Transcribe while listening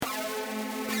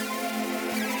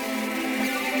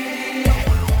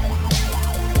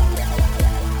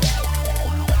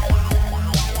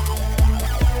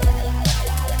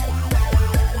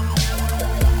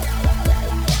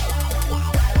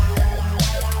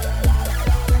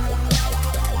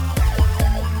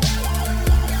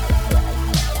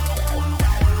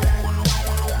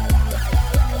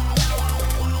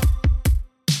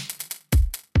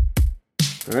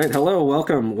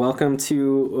Welcome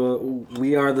to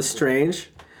We Are the Strange.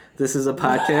 This is a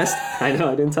podcast. I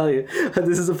know, I didn't tell you.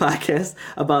 This is a podcast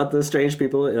about the strange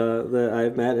people that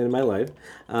I've met in my life,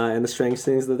 and the strange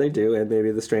things that they do, and maybe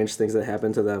the strange things that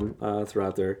happen to them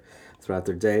throughout their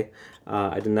day.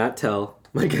 I did not tell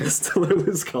my guest what it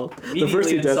was called. The first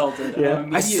he insulted. Yeah. I'm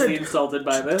immediately insulted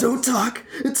by this. Don't talk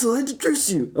until I introduce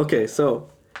you. Okay, so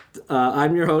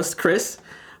I'm your host, Chris.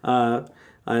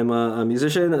 I'm a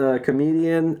musician, a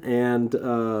comedian, and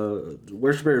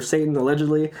worshiper of Satan,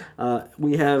 allegedly.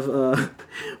 We have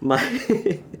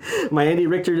my my Andy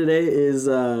Richter today is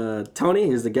Tony.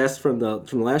 He's the guest from the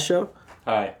last show.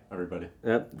 Hi, everybody.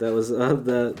 Yep, that was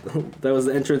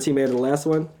the entrance he made in the last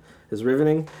one. Is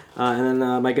riveting. And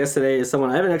then my guest today is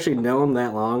someone I haven't actually known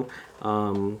that long.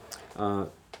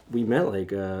 We met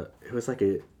it was like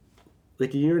a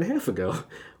year and a half ago.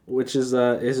 Which is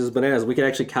bananas. We can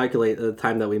actually calculate the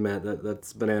time that we met.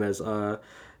 That's bananas.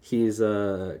 He's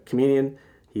a comedian.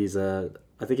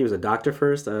 I think he was a doctor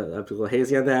first. I'm a little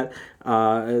hazy on that.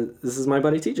 This is my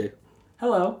buddy TJ.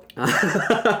 Hello.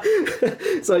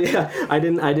 So yeah, I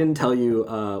didn't tell you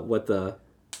what the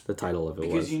title of it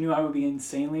was. Because you knew I would be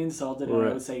insanely insulted and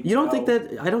I would say you don't think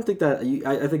that. I don't think that.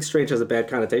 I think strange has a bad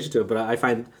connotation to it, but I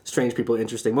find strange people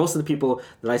interesting. Most of the people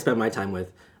that I spend my time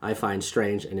with, I find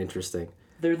strange and interesting.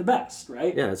 They're the best,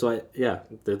 right? Yeah, that's why. Yeah,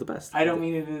 they're the best. I don't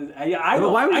mean it as. I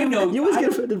know. You always get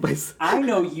offended by. I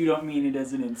know you don't mean it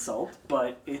as an insult,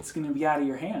 but it's going to be out of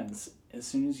your hands as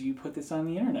soon as you put this on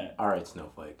the internet. All right,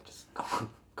 Snowflake, just go on.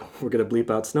 We're gonna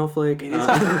bleep out Snowflake. It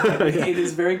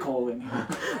is very cold in here.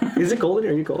 Is it cold in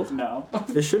here? Are you cold? No.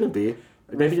 It shouldn't be.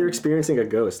 Maybe you're experiencing a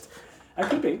ghost. I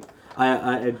could be.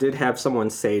 I did have someone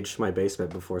sage my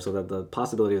basement before, so that the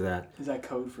possibility of that. Is that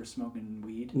code for smoking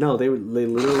weed? No, they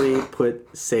literally put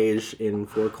sage in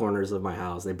 4 corners of my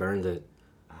house. They burned it.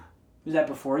 Was that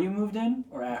before you moved in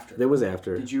or after? It was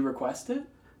after. Did you request it?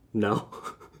 No.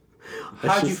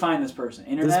 How'd you find this person?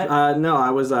 Internet? No, I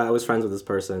was friends with this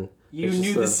person. You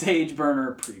knew the sage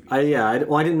burner previously. I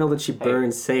didn't know that she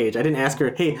burned sage. I didn't ask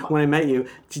her, hey, when I met you,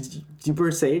 did you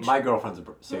burn sage? My girlfriend's a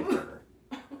sage burner.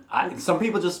 Some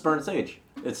people just burn sage.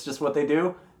 It's just what they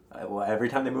do. Every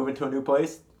time they move into a new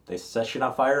place, they set shit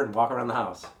on fire and walk around the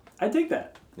house. I dig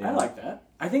that. Yeah. I like that.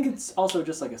 I think it's also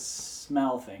just like a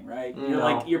smell thing, right?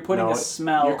 You're putting a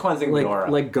smell. You're cleansing the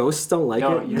aura. Like ghosts don't like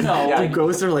it? No. Yeah.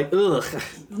 Ghosts are like, ugh.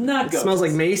 Not ghosts. It smells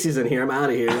like Macy's in here. I'm out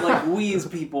of here. Like we as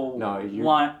people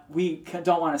we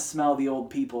don't want to smell the old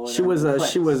people. She was a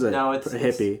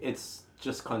hippie. It's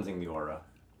just cleansing the aura.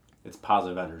 It's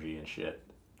positive energy and shit.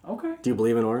 Okay. Do you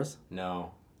believe in auras?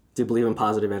 No. Do you believe in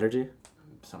positive energy?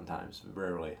 Sometimes,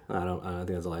 rarely. I don't think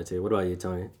that's a lie too. What about you,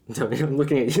 Tony? Tony, I'm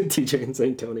looking at you, TJ, and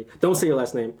saying Tony. Don't say your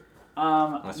last name.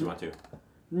 Unless you want to.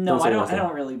 No, I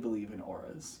don't really believe in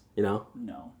auras. You know?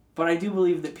 No. But I do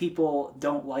believe that people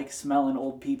don't like smelling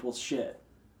old people's shit.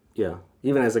 Yeah.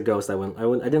 Even as a ghost, I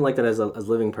didn't like that as a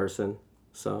living person.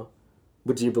 So,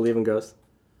 would you believe in ghosts?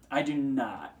 I do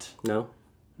not. No?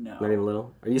 No. Not even a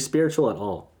little? Are you spiritual at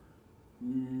all?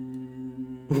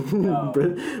 No.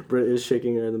 Britt is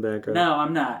shaking her in the background. No,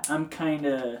 I'm not. I'm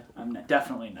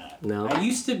definitely not. No. I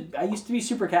used to be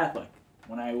super Catholic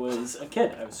when I was a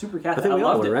kid. I was super Catholic. I think we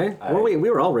all loved were, it. right? We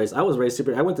were all raised. I was raised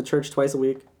super. I went to church twice a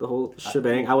week. The whole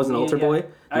shebang. I was an altar boy.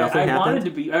 Nothing happened. Wanted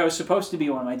to be. I was supposed to be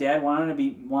one. My dad wanted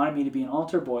me to be an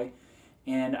altar boy,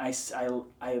 and I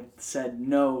said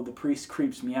no. The priest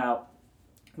creeps me out.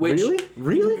 Which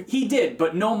Really? He did,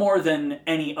 but no more than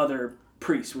any other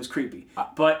priest was creepy.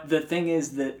 But the thing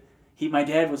is that my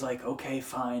dad was like, okay,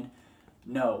 fine.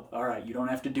 No, all right, you don't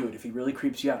have to do it if he really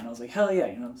creeps you out. And I was like, hell yeah,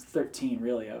 I was 13,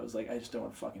 really. I was like, I just don't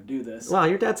want to fucking do this. Wow,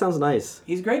 your dad sounds nice.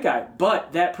 He's a great guy,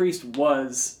 but that priest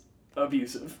was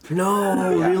abusive.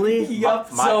 No, really?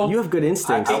 Yup. You have good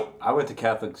instincts. I went to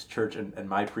Catholic church, and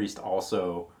my priest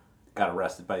also got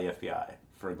arrested by the FBI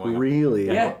for going Really?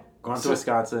 Yeah. Going to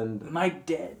Wisconsin. My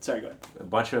dad. Sorry, go ahead. A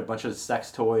bunch of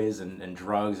sex toys and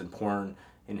drugs and porn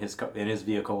in his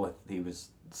vehicle. He was,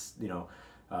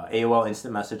 AOL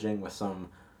instant messaging with some,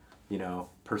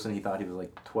 person he thought he was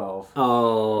like 12.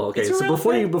 Oh, okay. So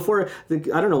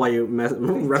I don't know why you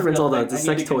reference all the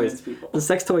sex toys. The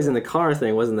sex toys in the car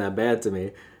thing wasn't that bad to me.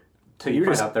 Till you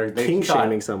find out there, kink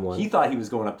shaming someone. He thought he was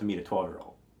going up to meet a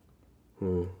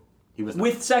 12-year-old. He was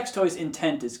with sex toys.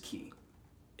 Intent is key.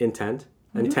 Intent.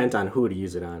 Intent on who to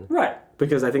use it on. Right.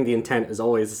 Because I think the intent is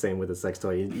always the same with a sex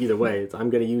toy. Either way, I'm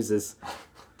going to use this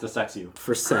to sex you.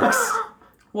 For sex.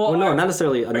 Well, no, not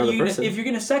necessarily another person. If you're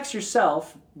going to sex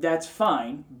yourself, that's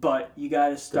fine, but you got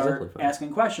to start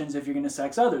asking questions if you're going to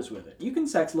sex others with it. You can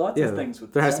sex lots of things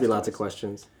with there has to be toys. Lots of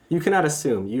questions. You cannot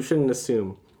assume. You shouldn't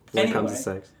assume when it comes to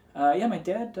sex. Yeah, my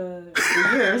dad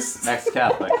for years.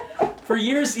 Ex-Catholic. For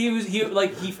years,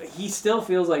 he still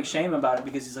feels like shame about it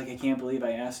because he's like, I can't believe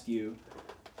I asked you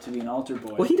to be an altar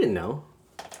boy. Well, he didn't know.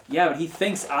 Yeah, but he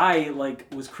thinks I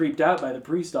was creeped out by the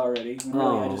priest already. When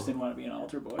really, I just didn't want to be an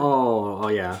altar boy. Oh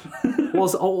yeah. Well,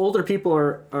 so older people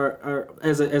are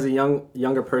as a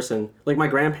younger person, like my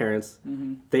grandparents,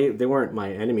 they weren't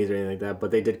my enemies or anything like that,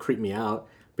 but they did creep me out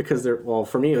because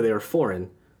for me they were foreign.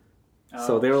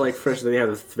 So they were like fresh. They had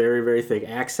very, very thick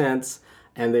accents,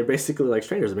 and they're basically like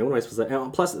strangers. I mean, what am I supposed to?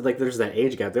 And plus, like, there's that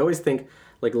age gap. They always think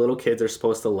like little kids are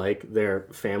supposed to like their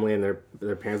family and their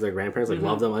parents, their grandparents, like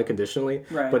love them unconditionally.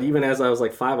 Right. But even as I was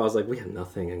like 5, I was like, we have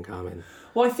nothing in common.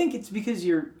 Well, I think it's because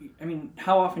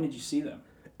how often did you see them?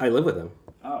 I live with them.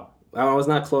 Oh. I was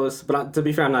not close, but to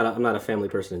be fair, I'm not a family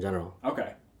person in general.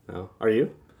 Okay. No, are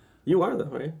you? You are though,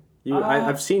 right?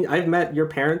 I've met your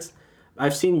parents.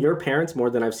 I've seen your parents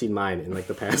more than I've seen mine in like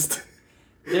the past.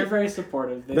 They're very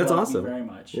supportive. They That's love awesome. me very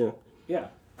much. Yeah. Yeah.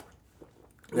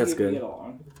 That's good. We get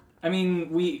along. I mean,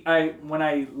 when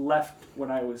I left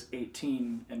when I was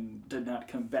 18 and did not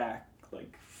come back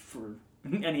like for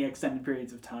any extended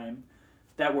periods of time,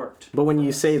 that worked. But when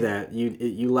you say that,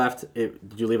 you left, did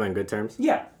you leave on good terms?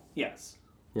 Yeah. Yes.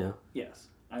 Yeah. Yes.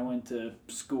 I went to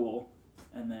school,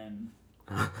 and then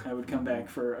I would come back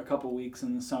for a couple weeks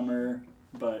in the summer,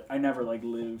 but I never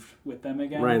lived with them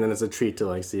again. Right, and then it's a treat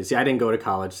to see you. See, I didn't go to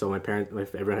college, so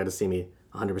everyone had to see me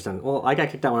 100%. Well, I got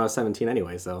kicked out when I was 17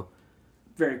 anyway, so.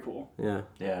 Very cool. Yeah.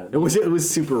 Yeah. It was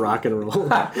super rock and roll.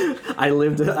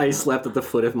 I slept at the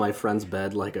foot of my friend's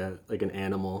bed like an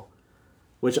animal,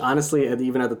 which honestly,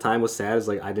 even at the time, was sad. It's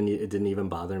like it didn't even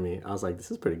bother me. I was like,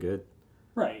 this is pretty good.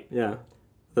 Right. Yeah,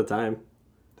 at the time.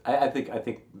 I think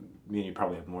me and you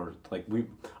probably have more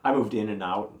I moved in and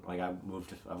out. I've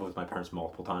lived with my parents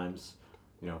multiple times,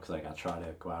 because I try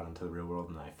to go out into the real world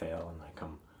and I fail, and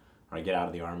I get out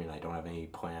of the army and I don't have any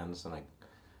plans and I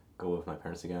go with my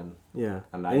parents again. Yeah,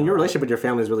 and your relationship with your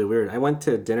family is really weird. I went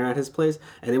to dinner at his place,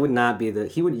 and it would not be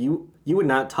you would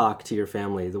not talk to your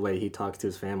family the way he talks to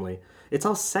his family. It's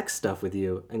all sex stuff with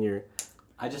you, and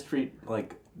I just treat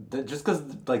just because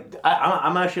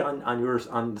I'm actually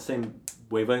on the same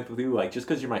wavelength with you. Just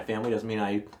because you're my family doesn't mean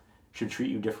I should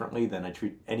treat you differently than I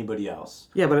treat anybody else.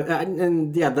 Yeah, but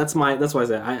that's why I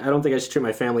say I don't think I should treat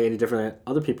my family any different than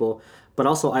other people. But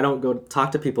also, I don't go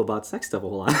talk to people about sex stuff a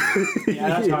whole lot. Yeah,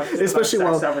 I don't talk especially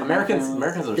about sex stuff with Americans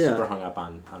are super hung up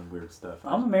on weird stuff.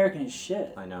 I'm American as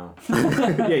shit. I know.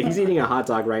 Yeah, he's eating a hot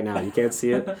dog right now. You can't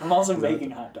see it. I'm also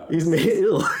making hot dogs. He's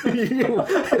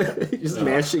he's just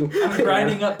mashing. I'm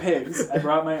grinding up pigs. I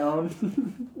brought my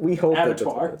own We hope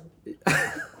abattoir.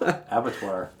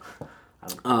 Abattoir.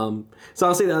 So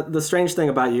I'll say that the strange thing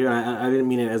about you, and I didn't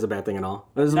mean it as a bad thing at all.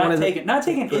 Not taken.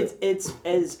 It's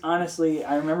as honestly,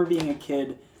 I remember being a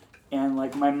kid, and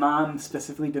my mom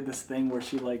specifically did this thing where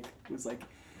she was like,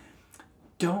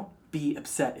 "Don't be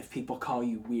upset if people call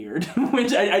you weird,"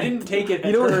 which I didn't take it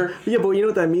as her. Yeah, but you know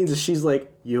what that means is she's like,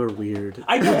 you're weird.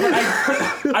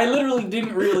 I literally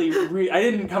didn't really. I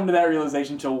didn't come to that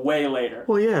realization until way later.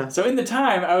 Well, yeah. So in the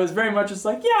time, I was very much just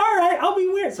like, yeah, all right, I'll be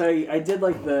weird. So I did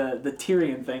the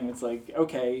Tyrion thing. It's like,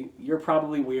 okay, you're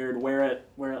probably weird. Wear it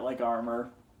like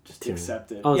armor. Just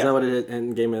accept it. Oh, is that what it is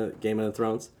in Game of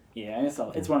Thrones? Yeah,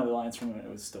 it's one of the lines from it. It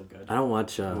was still good. I don't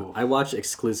watch. I watch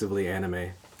exclusively anime.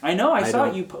 I know. I saw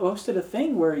you posted a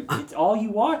thing where it's all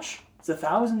you watch. It's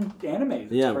 1,000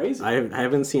 animes. It's crazy. I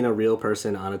haven't seen a real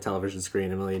person on a television screen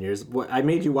in a million years. I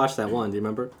made you watch that one. Do you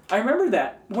remember? I remember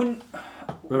that.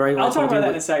 Remember I'll talk about that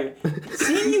in a second.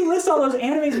 Seeing you list all those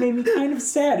animes made me kind of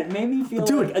sad. It made me feel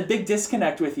like a big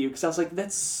disconnect with you because I was like,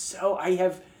 that's so.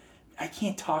 I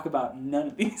can't talk about none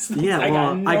of these things. Yeah,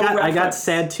 I got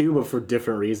sad too, but for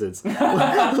different reasons.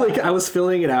 I was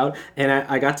filling it out, and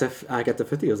I got to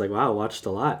 50. I was like, wow, I watched a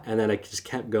lot, and then I just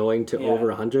kept going to over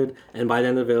 100. And by the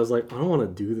end of it, I was like, I don't want to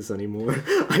do this anymore.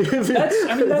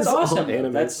 That's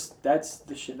awesome. That's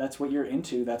the shit. That's what you're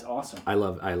into. That's awesome. I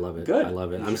love it. Good. I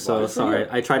love it. I'm so sorry.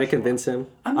 I tried to convince him.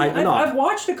 I've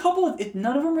watched a couple of it.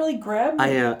 None of them really grabbed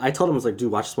me. I told him, I was like,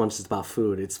 dude, watch this one. It's about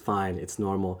food. It's fine. It's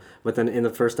normal. But then in the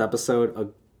first episode,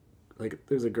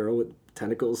 there's a girl with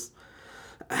tentacles.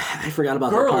 I forgot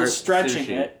about that part. Girl is stretching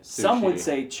Sushi. it. Some would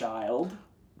say child.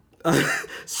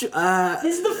 This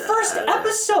is the first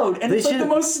episode, and it's like the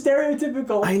most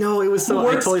stereotypical. I know, it was so.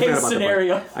 Worst I totally case forgot about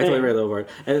scenario. I totally forgot about it.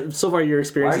 And so far, your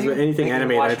experiences with anything anime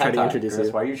that I tried to introduce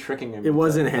you. Why are you tricking him? It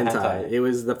wasn't hentai. It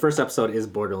was the first episode is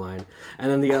borderline,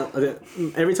 and then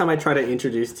every time I try to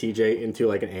introduce TJ into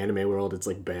like an anime world, it's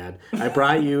like bad. I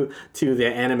brought you to the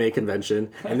anime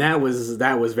convention, and that was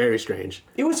very strange.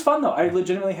 It was fun though. I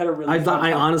legitimately had a really.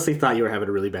 I honestly thought you were having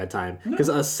a really bad time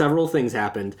because several things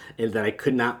happened that I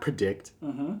could not predict.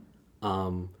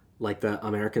 Like the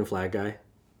American flag guy.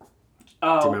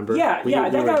 Oh, do you remember? Yeah,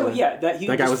 that guy.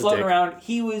 That guy was floating a dick. around.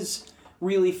 He was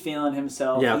really feeling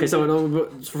himself. Yeah. Okay. So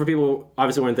for people who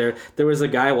obviously weren't there, there was a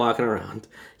guy walking around.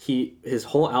 His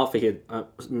whole outfit, he had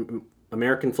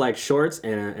American flag shorts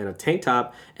and a tank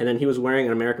top, and then he was wearing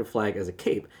an American flag as a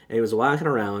cape, and he was walking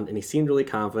around, and he seemed really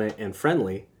confident and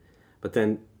friendly, but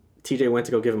then TJ went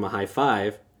to go give him a high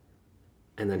five.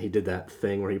 And then he did that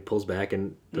thing where he pulls back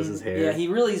and does his hair. Yeah, he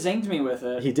really zinged me with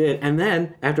it. He did. And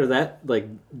then, after that, like,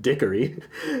 dickery,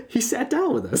 he sat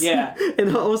down with us. Yeah.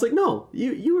 And I was like, no,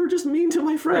 you were just mean to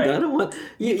my friend. Right. I don't want...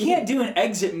 You can't do an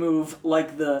exit move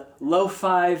like the low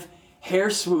five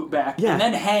hair swoop back and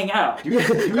then hang out. You guys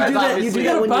you do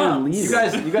that when you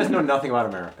leave. You guys know nothing about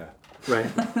America. Right.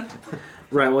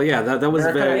 Right, well, yeah, that was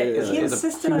very... He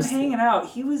insisted on hanging out.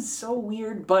 He was so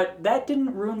weird, but that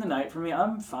didn't ruin the night for me.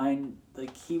 I'm fine.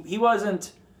 Like, he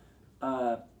wasn't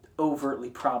overtly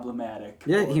problematic.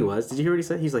 Yeah, he was. Did you hear what he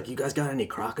said? He's like, you guys got any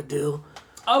crocodile?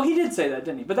 Oh, he did say that,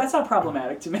 didn't he? But that's not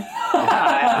problematic to me.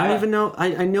 I don't even know.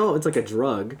 I know it's like a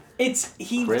drug. He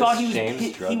thought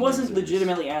he wasn't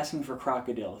legitimately asking for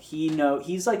crocodile.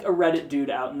 He's like a Reddit dude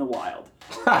out in the wild.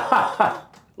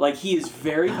 Like, he is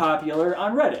very popular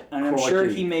on Reddit, and I'm sure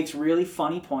he makes really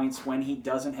funny points when he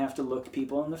doesn't have to look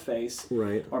people in the face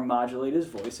or modulate his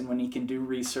voice, and when he can do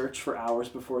research for hours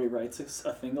before he writes a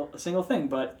single thing.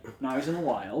 But now he's in the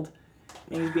wild,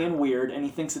 and he's being weird, and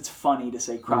he thinks it's funny to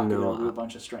say crocodile to a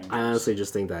bunch of strangers. I honestly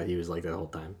just think that he was like that the whole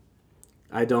time.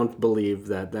 I don't believe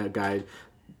that guy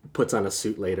puts on a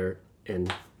suit later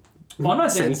and... Well, I'm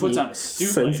not saying he puts on a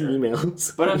suit later,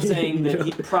 emails. But I'm saying that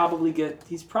he's probably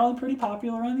pretty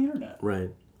popular on the internet. Right.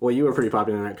 Well, you were pretty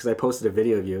popular on that because I posted a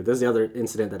video of you. This is the other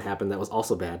incident that happened that was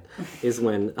also bad. Is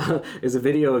when is a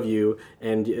video of you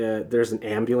and there's an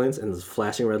ambulance and there's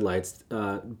flashing red lights.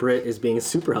 Britt is being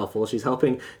super helpful. She's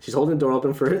helping. She's holding the door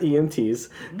open for EMTs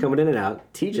coming in and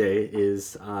out. TJ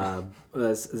is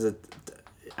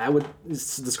I would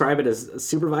describe it as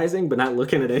supervising, but not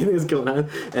looking at anything that's going on,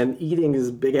 and eating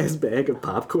his big-ass bag of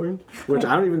popcorn, which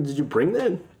I don't even... Did you bring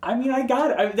that? I mean, I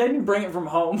got it. They didn't bring it from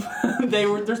home.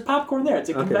 There's popcorn there. It's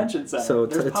a convention center. So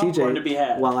there's popcorn TJ, to be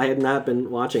had. While I had not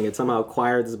been watching it, somehow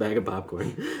acquired this bag of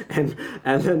popcorn. And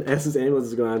then as his ambulance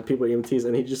is going on, people EMTs,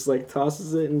 and he just like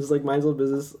tosses it and just like minds his own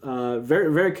business.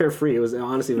 Very, very carefree. It was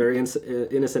honestly very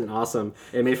innocent and awesome.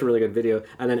 It made for a really good video.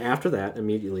 And then after that,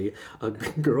 immediately, a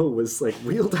girl was like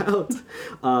wheeled out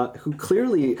who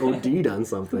clearly OD'd on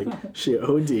something. She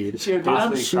OD'd. She OD'd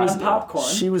on popcorn.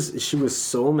 She was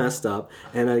so messed up.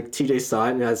 And TJ saw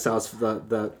it and saw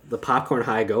the popcorn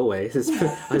high go away.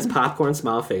 His popcorn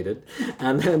smile faded,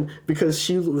 and then because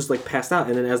she was like passed out,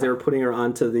 and then as they were putting her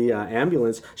onto the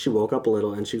ambulance, she woke up a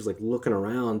little and she was like looking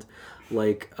around,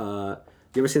 like you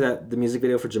ever see the music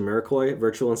video for Jamiroquai,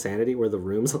 Virtual Insanity, where the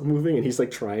room's moving and he's like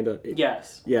trying to.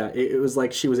 Yes. Yeah, it was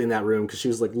like she was in that room because she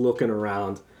was like looking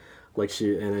around, and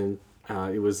then.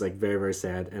 It was like very, very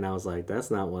sad, and I was like, "That's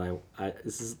not what I."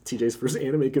 This is TJ's first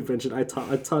anime convention. I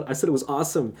said it was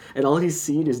awesome, and all he's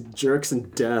seen is jerks and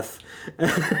death.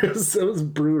 It was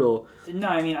brutal. No,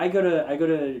 I mean, I go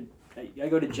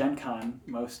to Gen Con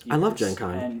most years. I love Gen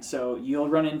Con, and so you'll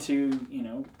run into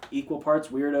equal parts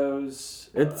weirdos.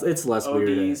 It's less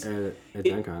ODs. weird at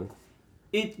Gen Con.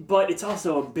 But it's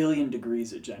also a billion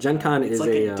degrees at Gen Con. Gen Con is like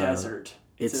a desert.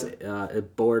 It's a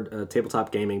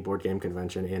tabletop gaming board game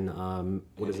convention in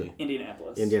what is it?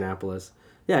 Indianapolis.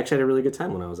 Yeah, I actually had a really good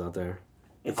time when I was out there.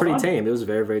 It's pretty tame. It was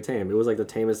very, very tame. It was like the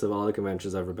tamest of all the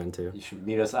conventions I've ever been to. You should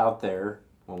meet us out there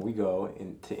when we go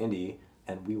to Indy,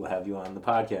 and we will have you on the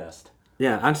podcast.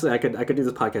 Yeah, honestly, I could do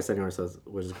this podcast anywhere,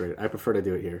 which is great. I prefer to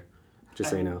do it here. Just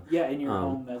so you know. Yeah, in your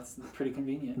home, that's pretty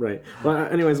convenient. Right. Well,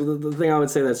 anyways, the thing I would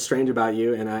say that's strange about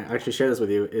you, and I actually share this with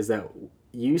you, is that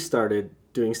you started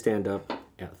doing stand-up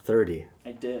at 30.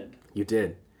 I did. You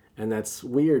did. And that's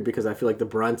weird because I feel like the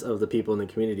brunt of the people in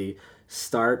the community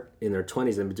start in their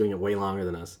 20s and been doing it way longer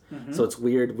than us. Mm-hmm. So it's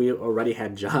weird. We already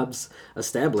had jobs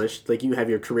established. Like, you have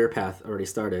your career path already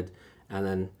started, and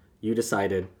then you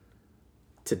decided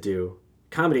to do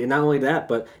comedy. And not only that,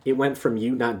 but it went from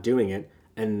you not doing it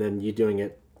and then you doing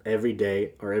it every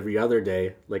day or every other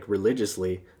day, like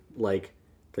religiously, like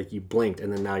Like you blinked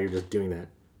and then now you're just doing that.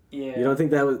 Yeah. You don't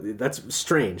think that's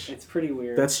strange? It's pretty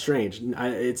weird. That's strange.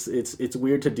 It's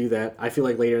weird to do that. I feel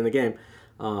like later in the game,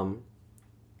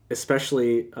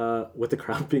 especially with the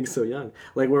crowd being so young.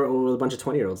 Like we're a bunch of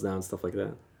 20-year-olds now and stuff like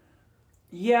that.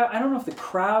 Yeah, I don't know if the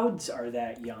crowds are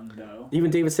that young though.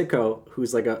 Even David Sitko,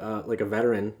 who's like a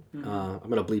veteran, I'm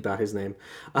gonna bleep out his name,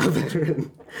 a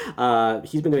veteran.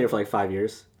 He's been doing it for like 5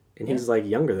 years, and he's like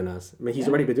younger than us. I mean, he's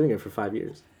already been doing it for 5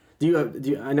 years. Do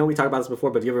you? I know we talked about this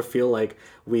before, but do you ever feel like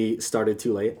we started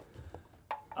too late?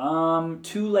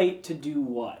 Too late to do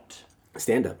what?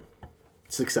 Stand up,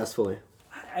 successfully.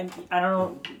 I don't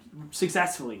know.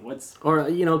 Successfully, what's? Or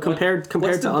compared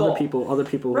what's to the other goal?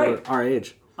 people Right. who are our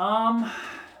age.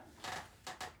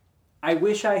 I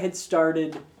wish I had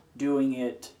started doing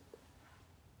it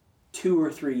 2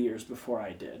 or 3 years before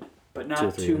I did, but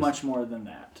not too much more than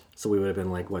that. So we would have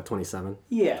been like, what, 27?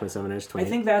 Yeah. 27-ish, 28? I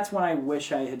think that's when I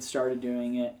wish I had started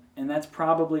doing it, and that's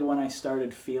probably when I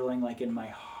started feeling like in my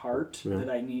heart that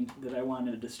I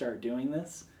wanted to start doing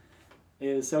this.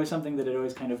 It was always something that had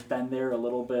always kind of been there a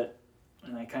little bit,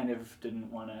 and I kind of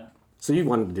didn't want to... So you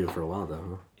wanted to do it for a while,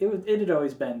 though, huh? It had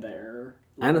always been there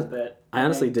a little bit. I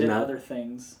honestly did not... other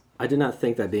things. I did not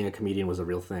think that being a comedian was a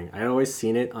real thing. I had always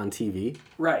seen it on TV.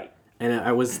 Right. And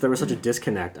there was such a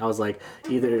disconnect. I was like,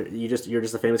 either you're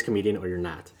just a famous comedian or you're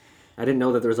not. I didn't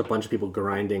know that there was a bunch of people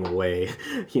grinding away,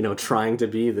 trying to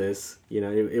be this.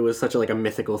 It was such a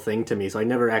mythical thing to me. So I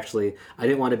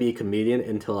didn't want to be a comedian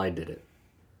until I did it.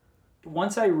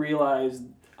 Once I realized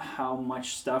how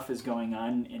much stuff is going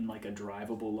on in like a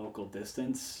drivable local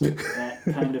distance, that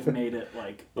kind of made it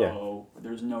like, oh,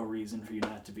 there's no reason for you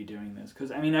not to be doing this.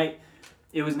 Because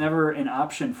it was never an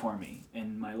option for me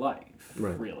in my life,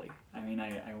 really. I mean,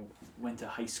 I went to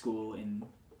high school in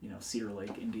Cedar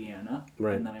Lake, Indiana,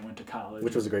 and then I went to college,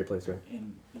 which was a great place, right?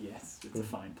 Yes, it's a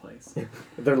fine place.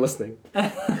 They're listening.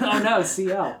 Oh no,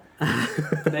 CL.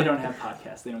 They don't have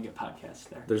podcasts. They don't get podcasts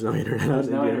there. There's no internet. There's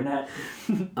no internet.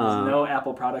 There's no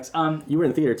Apple products. You were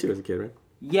in theater too as a kid, right?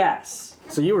 Yes.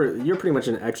 So you're pretty much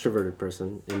an extroverted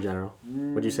person in general.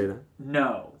 Would you say that?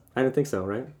 No. I didn't think so,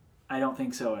 right? I don't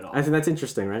think so at all. I think that's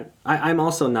interesting, right? I'm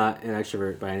also not an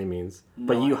extrovert by any means,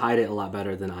 but you hide it a lot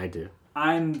better than I do.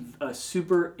 I'm a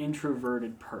super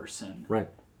introverted person. Right.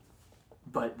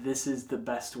 But this is the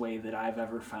best way that I've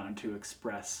ever found to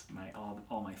express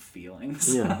all my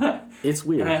feelings. Yeah. It's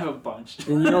weird. And I have a bunch.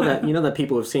 And you know that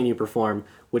people who've seen you perform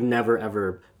would never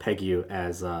ever peg you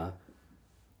as an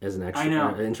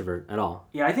extrovert or introvert at all.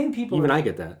 Yeah, I think I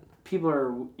get that. People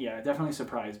are definitely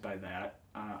surprised by that.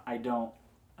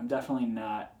 I'm definitely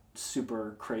not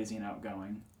super crazy and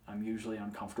outgoing. I'm usually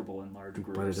uncomfortable in large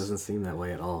groups. But it doesn't seem that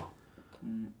way at all.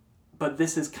 But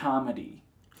this is comedy.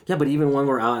 Yeah, but even when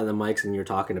we're out at the mics and you're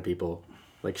talking to people,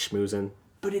 like schmoozing.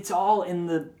 But it's all in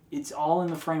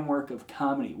the framework of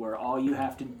comedy, where all you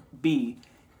have to be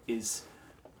is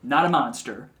not a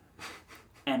monster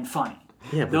and funny.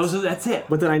 Yeah, that's it.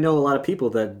 But then I know a lot of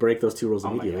people that break those two rules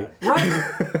immediately.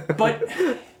 Right. But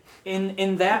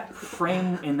in that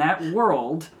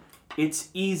world, it's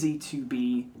easy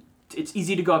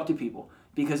to go up to people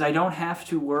because I don't have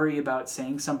to worry about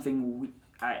saying something.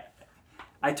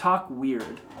 I talk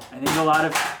weird. I think a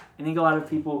lot of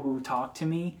people who talk to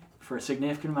me for a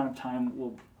significant amount of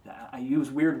time I use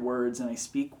weird words and I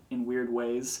speak in weird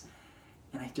ways,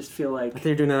 and I just feel like I think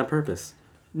you're doing that on purpose.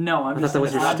 No, I'm just an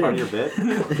odd part of your bit.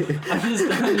 I'm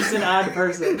just an odd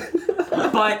person.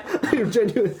 But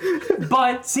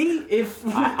But see, if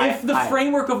the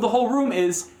framework of the whole room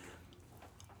is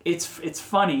it's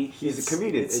funny. He's a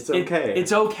comedian. It's okay.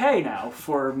 It's okay now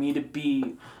for me to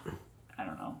be, I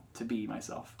don't know, to be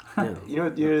myself. Yeah. You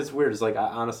know, it's weird. It's like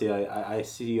honestly, I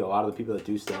see a lot of the people that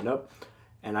do stand up,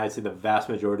 and I'd say the vast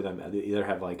majority of them either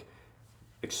have like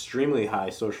extremely high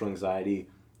social anxiety,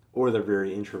 or they're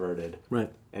very introverted.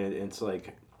 Right. And it's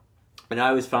like, and I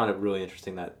always found it really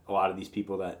interesting that a lot of these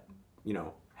people that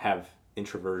have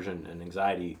introversion and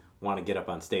anxiety want to get up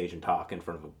on stage and talk in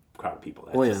front of a crowd of people.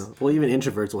 Well, even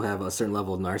introverts will have a certain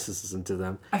level of narcissism to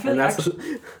them. I feel like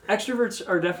extroverts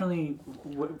are definitely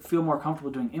feel more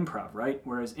comfortable doing improv, right?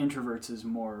 Whereas introverts is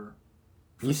more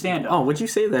stand up. Oh, would you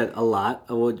say that a lot?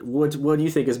 What do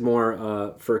you think is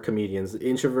more for comedians,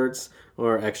 introverts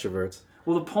or extroverts?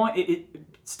 Well, the point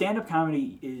stand up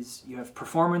comedy is you have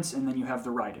performance and then you have the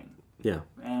writing. Yeah.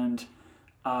 And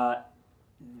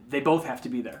they both have to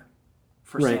be there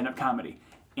for stand-up comedy.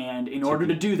 And in order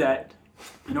to do that,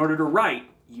 in order to write,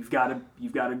 you've got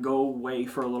to go away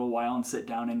for a little while and sit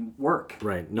down and work.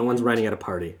 Right. No one's writing at a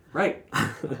party. Right.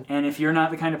 And if you're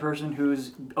not the kind of person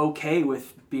who's okay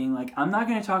with being like, I'm not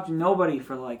going to talk to nobody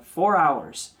for like 4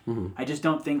 hours, I just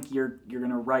don't think you're going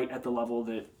to write at the level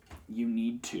that you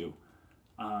need to.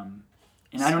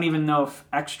 And I don't even know if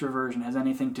extroversion has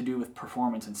anything to do with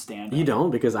performance and stand-up. You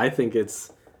don't, because I think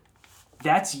it's...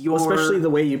 That's your... Especially the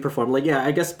way you perform. Like, yeah,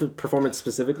 I guess performance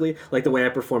specifically, like the way I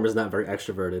perform is not very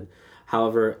extroverted.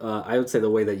 However, I would say the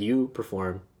way that you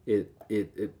perform, it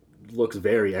looks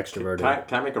very extroverted.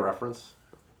 Can I make a reference?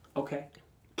 Okay.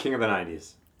 King of the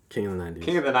 90s. King of the 90s.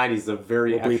 King of the 90s is a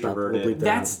very extroverted we'll bleep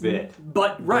that That's bit.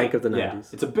 But right. King of the 90s. Yeah,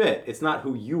 it's a bit. It's not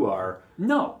who you are.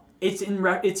 No, it's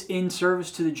in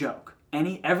service to the joke.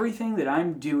 Everything that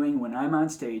I'm doing when I'm on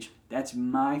stage, that's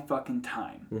my fucking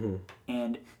time.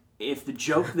 And if the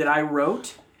joke that I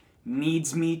wrote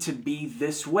needs me to be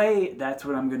this way, that's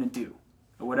what I'm gonna do.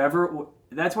 Whatever.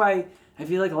 That's why I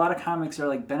feel like a lot of comics are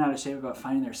like bent out of shape about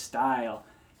finding their style.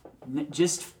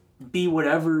 Just be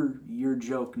whatever your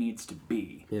joke needs to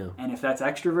be. Yeah. And if that's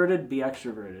extroverted, be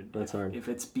extroverted. That's hard. If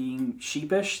it's being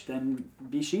sheepish, then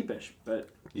be sheepish. But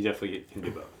You definitely can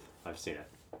do both. I've seen it.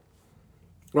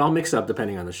 Well, I'll mix up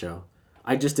depending on the show.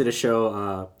 I just did a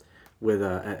show with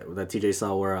that TJ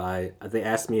saw where they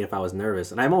asked me if I was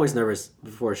nervous, and I'm always nervous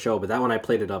before a show, but that one I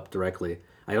played it up directly.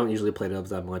 I don't usually play it up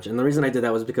that much, and the reason I did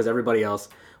that was because everybody else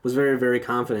was very, very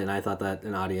confident, and I thought that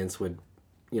an audience would,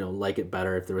 like it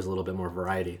better if there was a little bit more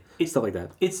variety, stuff like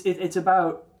that. It's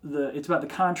about the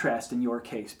contrast in your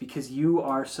case, because you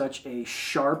are such a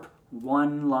sharp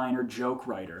one-liner joke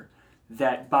writer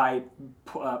that by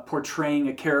portraying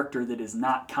a character that is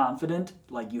not confident,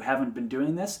 like you haven't been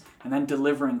doing this, and then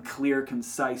delivering clear,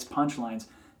 concise punchlines,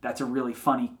 that's a really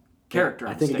funny character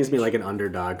on I think stage. it gives me like an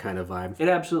underdog kind of vibe. It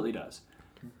absolutely does.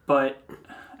 But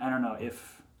I don't know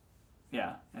if...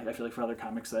 Yeah, I feel like for other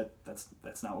comics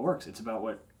that's not what works. It's about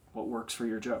what works for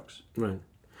your jokes. Right.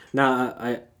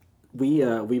 Now, we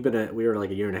were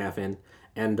like a year and a half in,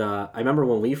 and I remember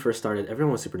when we first started,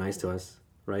 everyone was super nice to us,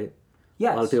 right?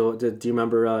 Yes. A lot of people. Do you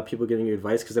remember people giving you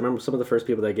advice? Because I remember some of the first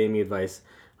people that gave me advice,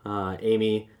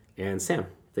 Amy and Sam.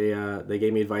 They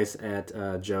gave me advice at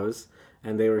Joe's,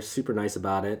 and they were super nice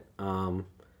about it.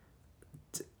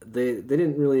 They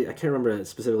didn't really. I can't remember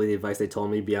specifically the advice they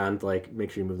told me beyond like make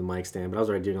sure you move the mic stand. But I was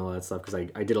already doing all that stuff because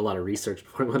I did a lot of research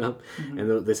before I went up,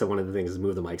 and they said one of the things is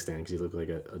move the mic stand because you look like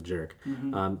a jerk.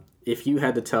 If you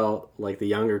had to tell like the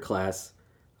younger class,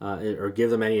 or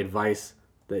give them any advice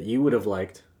that you would have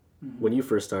liked. When you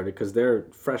first started, because they're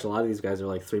fresh. A lot of these guys are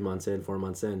like 3 months in, 4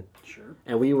 months in. Sure.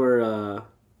 And we were,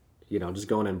 just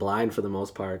going in blind for the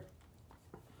most part.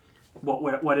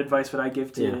 What advice would I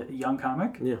give to a young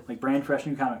comic? Yeah. Like brand fresh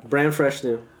new comic. Brand fresh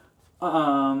new.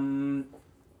 Number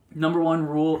one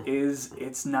rule is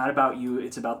it's not about you,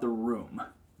 it's about the room.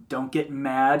 Don't get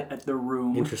mad at the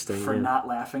room for not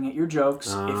laughing at your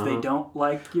jokes. If they don't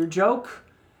like your joke,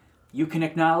 you can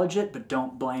acknowledge it, but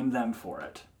don't blame them for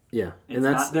it. Yeah, It's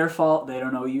not their fault. They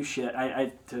don't owe you shit.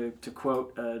 To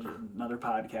quote another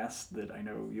podcast that I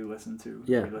know you listen to.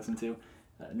 Yeah. We listen to.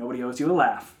 Nobody owes you a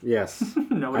laugh. Yes.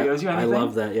 Nobody owes you anything. I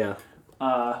love that. Yeah.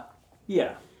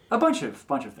 Yeah. A bunch of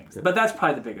things. Yeah. But that's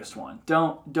probably the biggest one.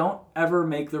 Don't ever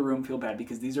make the room feel bad,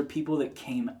 because these are people that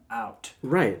came out.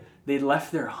 Right. They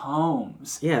left their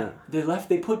homes. Yeah.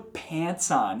 They put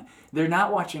pants on. They're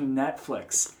not watching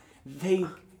Netflix.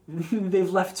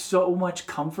 They've left so much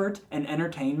comfort and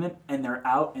entertainment, and they're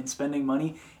out and spending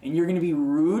money, and you're going to be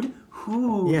rude?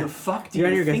 Who the fuck do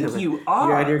you think you are?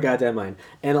 You're out of your goddamn mind.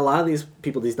 And a lot of these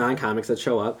people, these non-comics that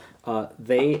show up,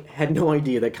 they had no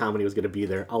idea that comedy was going to be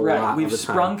there lot of the time. We've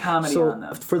sprung comedy on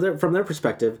them. From their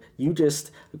perspective, you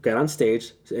just got on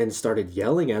stage and started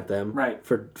yelling at them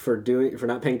for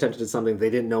not paying attention to something they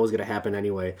didn't know was going to happen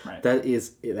anyway. Right. That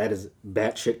is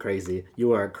batshit crazy.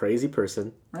 You are a crazy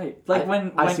person. Right. Like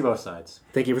when I see both sides.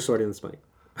 Thank you for sorting this mic.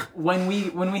 When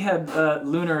we had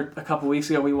Lunar a couple weeks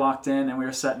ago, we walked in and we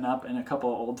were setting up, and a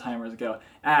couple of old timers go,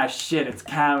 shit, it's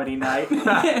comedy night.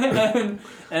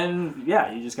 and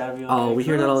yeah, you just gotta be like, oh, we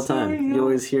hear that all the time. Sorry, you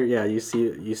always hear, you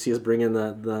see us bring in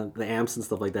the amps and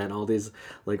stuff like that, and all these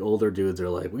like older dudes are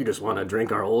like, we just want to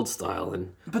drink our old style.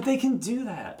 But they can do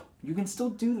that. You can still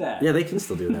do that. Yeah, they can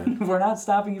still do that. We're not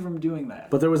stopping you from doing that.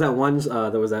 But there was that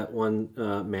one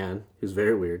man who's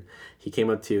very weird. He came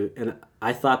up to you, and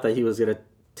I thought that he was gonna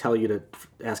tell you to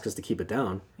ask us to keep it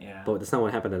down. Yeah. But that's not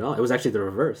what happened at all. It was actually the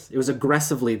reverse. It was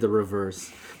aggressively the reverse,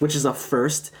 which is a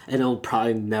first, and it'll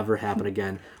probably never happen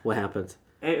again. What happened?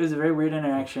 It was a very weird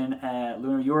interaction.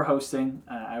 Lunar, you were hosting.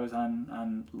 I was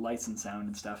on lights and sound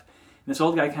and stuff. And this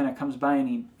old guy kind of comes by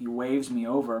and he waves me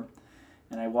over.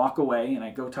 And I walk away, and I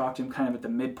go talk to him kind of at the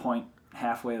midpoint,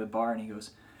 halfway of the bar, and he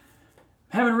goes,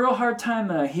 "I'm having a real hard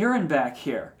time hearing back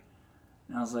here."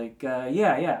 And I was like,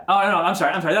 yeah. Oh, no, I'm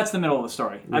sorry. That's the middle of the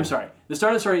story. I'm sorry. The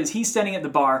start of the story is he's standing at the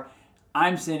bar,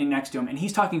 I'm standing next to him, and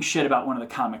he's talking shit about one of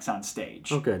the comics on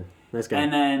stage. Oh, good. Nice guy.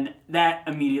 And then that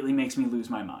immediately makes me lose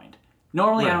my mind.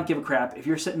 Normally, I don't give a crap if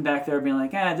you're sitting back there being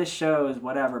like, this show is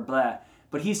whatever, blah.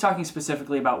 But he's talking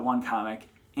specifically about one comic,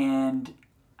 and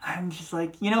I'm just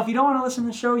like, if you don't want to listen to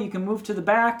the show, you can move to the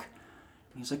back.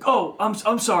 And he's like, "Oh,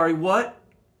 I'm sorry, what?"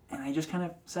 And I just kind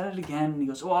of said it again, and he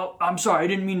goes, "Well, I'm sorry, I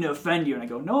didn't mean to offend you." And I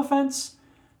go, "No offense,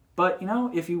 but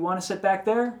if you want to sit back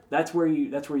there, that's where you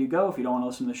go. If you don't want to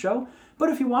listen to the show, but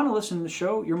if you want to listen to the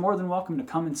show, you're more than welcome to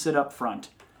come and sit up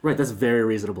front." Right, that's very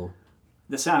reasonable.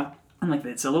 The sound, I'm like,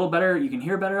 it's a little better. You can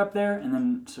hear better up there. And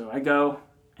then so I go,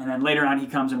 and then later on he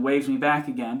comes and waves me back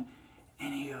again,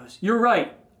 and he goes, "You're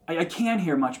right. I can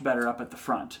hear much better up at the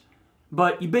front.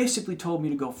 But you basically told me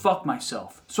to go fuck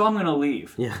myself, so I'm going to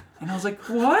leave." Yeah. And I was like,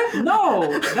 "What?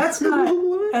 No, that's not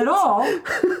at all."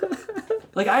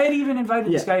 Like, I had even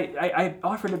invited this guy, I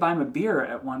offered to buy him a beer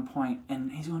at one point, and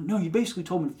he's going, "No, you basically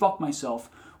told me to fuck myself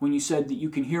when you said that you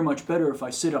can hear much better if I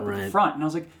sit up at the front." And I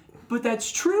was like, "But that's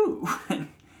true."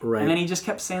 Right. And then he just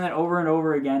kept saying that over and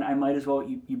over again. I might as well,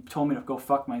 you told me to go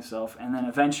fuck myself. And then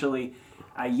eventually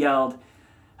I yelled,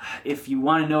 "If you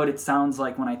want to know what it sounds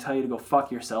like when I tell you to go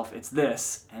fuck yourself, it's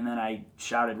this." And then I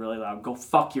shouted really loud, "Go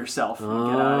fuck yourself and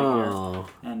get out of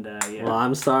here." And Well,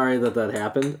 I'm sorry that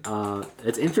happened.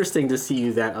 It's interesting to see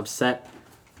you that upset.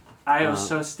 I was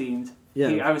so steamed.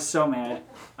 Yeah. I was so mad.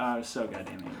 I was so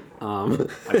goddamn angry.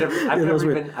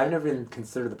 I've never even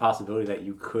considered the possibility that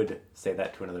you could say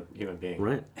that to another human being.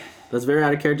 Right. That's very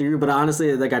out of character, but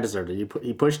honestly, that guy deserved it.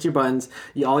 He pushed your buttons.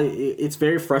 It's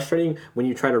very frustrating when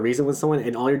you try to reason with someone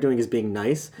and all you're doing is being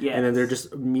nice, and then they're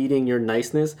just meeting your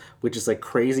niceness, which is like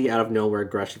crazy out of nowhere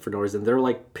aggression for no reason. They're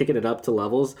like picking it up to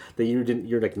levels that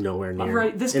you're like nowhere near.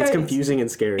 Right. This guy, it's confusing and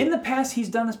scary. In the past, he's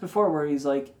done this before, where he's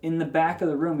like in the back of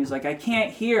the room. He's like, "I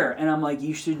can't hear," and I'm like,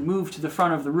 "You should move to the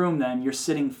front of the room. Then you're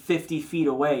sitting 50 feet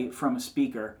away from a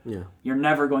speaker. Yeah. You're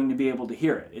never going to be able to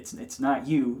hear it. It's not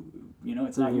you.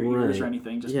 It's not your ears or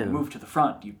anything. Just move to the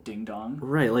front, you ding dong."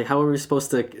 Right. Like, how are we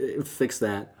supposed to fix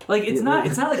that? Like, it's not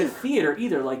like a theater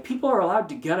either. Like, people are allowed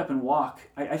to get up and walk.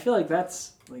 I feel like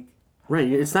that's like. Right.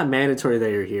 It's not mandatory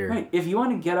that you're here. Right. If you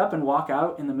want to get up and walk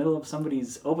out in the middle of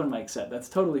somebody's open mic set, that's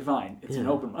totally fine. It's an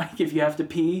open mic. If you have to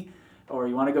pee, or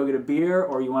you want to go get a beer,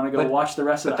 or you want to go watch the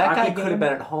rest of the hockey game. But that guy could have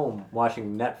been at home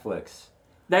watching Netflix.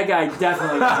 That guy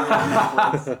definitely doesn't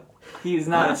have Netflix. He's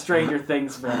not a Stranger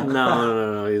Things fan.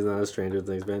 No, he's not a Stranger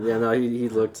Things fan. Yeah, no, he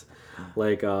looked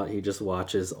like he just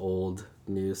watches old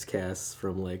newscasts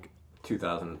from like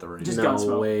 2003. Just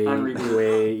Gunsmoke on repeat.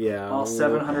 Way, yeah. All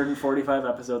 745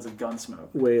 episodes of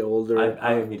Gunsmoke. Way older.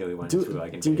 I immediately went to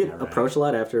like. Do you get approached a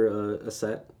lot after a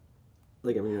set?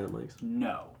 Like, I mean, you're at mics.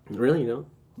 No. Really, you know?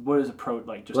 What is approach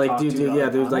like? Just like, talk to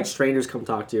there's like strangers come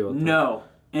talk to you. No,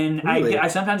 and really? I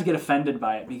sometimes get offended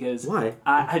by it because why?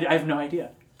 I have no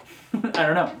idea. I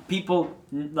don't know. People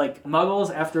like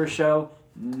muggles after a show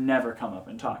never come up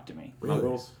and talk to me. Really?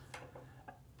 Muggles?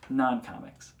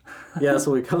 Non-comics. Yeah, that's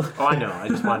what we call. Oh, I know. I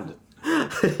just wanted to.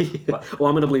 Yeah. Well,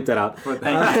 I'm gonna bleep that out. Thank you.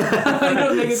 I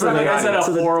don't think it's like I said a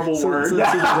horrible word.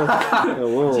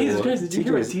 Whoa, Jesus Christ, did you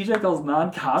hear what TJ calls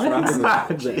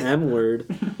non-comics? The M word.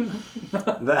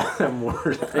 The M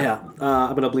word. Yeah,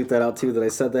 I'm gonna bleep that out too. That I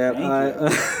said that.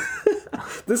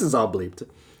 This is all bleeped.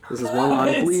 This is one long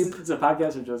bleep. It's a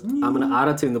podcast of just. I'm gonna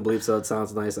auto-tune the bleep so it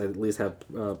sounds nice. I at least have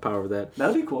power over that.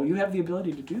 That'd be cool. You have the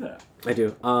ability to do that. I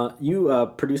do.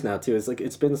 You produce now too. It's like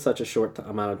it's been such a short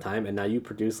amount of time, and now you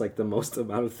produce like the most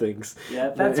amount of things. Yeah,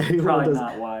 that's probably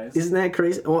not wise. Isn't that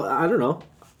crazy? Well, I don't know.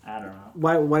 I don't know.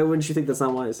 Why wouldn't you think that's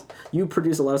not wise? You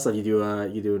produce a lot of stuff. You do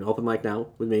an open mic now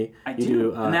with me. I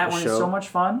do. And that one is so much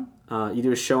fun. You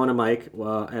do a show and a mic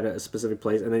at a specific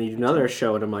place, and then you do another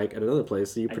show and a mic at another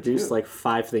place. So you produce like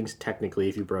 5 things technically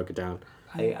if you broke it down.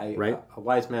 Right? A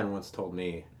wise man once told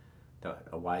me that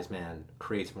a wise man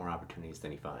creates more opportunities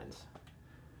than he finds.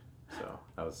 So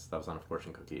that was on a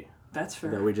fortune cookie. That's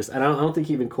fair. That we just, and I don't think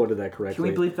he even quoted that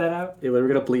correctly. Can we bleep that out? Yeah, we're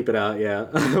gonna bleep it out. Yeah,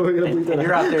 we're gonna bleep that and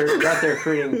out. You're out there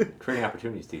creating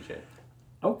opportunities, TJ.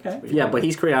 Okay. Yeah, but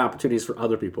he's creating opportunities for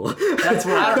other people. That's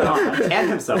what I don't know. And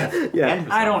himself. Yeah. And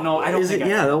himself. I don't know. I don't think.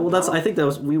 Well, that's. I think that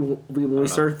was we when we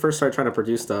first started trying to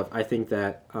produce stuff. I think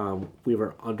that we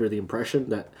were under the impression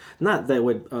that not that it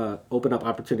would open up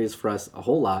opportunities for us a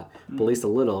whole lot, but at least a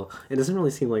little. It doesn't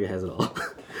really seem like it has at all.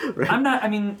 Right? I'm not. I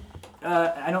mean,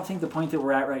 I don't think the point that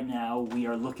we're at right now, we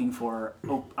are looking for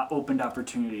opened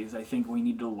opportunities. I think we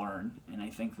need to learn, and I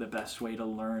think the best way to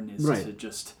learn is to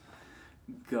just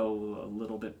go a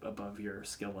little bit above your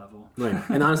skill level. Right.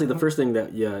 And honestly, the first thing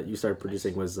that you started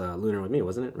producing was Lunar with me,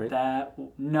 wasn't it? Right.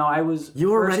 I was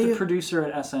first a producer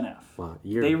at SNF. Wow,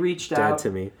 you're they reached dead out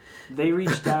to me. They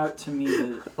reached out to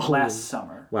me last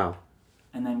summer. Wow.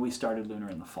 And then we started Lunar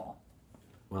in the fall.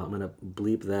 Well, I'm gonna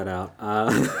bleep that out.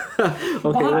 Okay,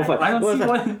 Why? well, I don't see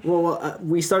what. Well,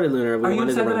 we started Lunar. Are you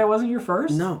upset that I wasn't your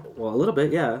first? No, well, a little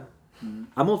bit, yeah.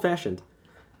 I'm old-fashioned.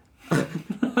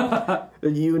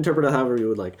 You interpret it however you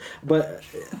would like, but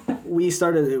we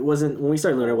started. It wasn't when we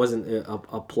started Lunar. It wasn't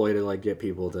a ploy to like get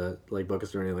people to like book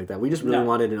us or anything like that. We just really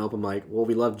wanted an open mic. Well,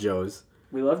 we love Joe's.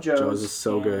 We love Joe's. Joe's is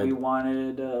so good. We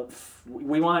wanted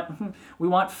we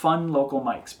want fun local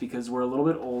mics because we're a little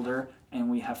bit older and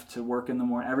we have to work in the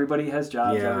morning. Everybody has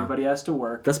jobs. Yeah. Everybody has to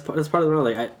work. That's part of the rule.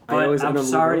 Like I'm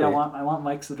sorry. I want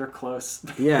mics that are close.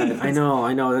 Yeah, I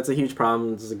know. That's a huge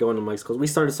problem. Just going to mics close. We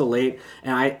started so late,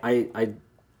 and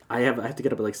I have to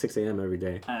get up at like 6 a.m. every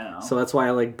day. I know. So that's why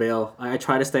I like bail. I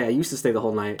try to stay. I used to stay the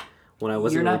whole night when I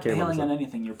wasn't. You're not really bailing on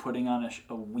anything. You're putting on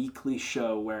a weekly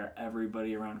show where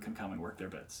everybody around can come and work their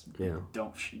bits. Yeah.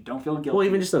 Don't feel guilty. Well,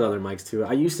 even just at other mics too.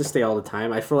 I used to stay all the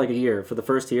time. For like a year. For the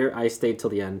first year, I stayed till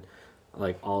the end,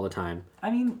 like all the time. I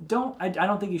mean, I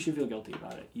don't think you should feel guilty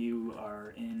about it. You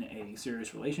are in a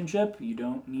serious relationship. You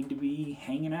don't need to be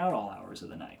hanging out all hours of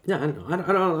the night. Yeah, I don't know.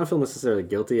 I don't feel necessarily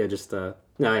guilty. I just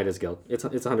no, it is guilt. It's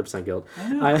 100% guilt.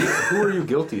 Who are you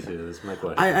guilty to? Is my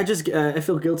question. I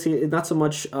feel guilty. Not so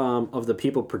much of the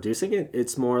people producing it.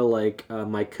 It's more like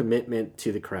my commitment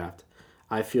to the craft.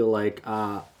 I feel like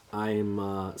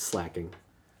I'm slacking.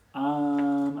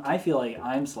 I feel like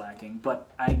I'm slacking, but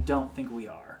I don't think we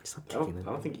are. I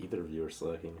don't think either of you are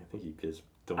slacking. I think you guys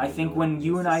don't. I think when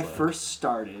you and I first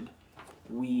started,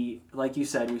 we, like you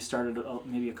said, we started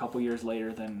maybe a couple years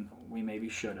later than we maybe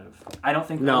should have. I don't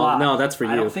think a lot. No, that's for you.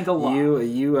 I don't think a lot.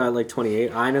 You like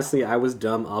 28. Honestly, I was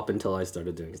dumb up until I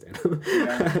started doing stand-up.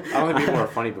 Yeah. I want to be more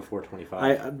funny before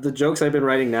 25. The jokes I've been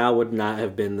writing now would not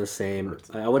have been the same.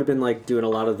 I would have been like doing a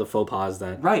lot of the faux pas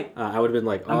that. Right. I would have been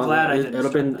like. I'm glad I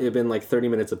didn't. It'd been like 30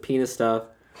 minutes of penis stuff.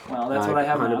 Well, that's what I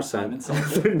have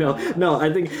 100%. now. No.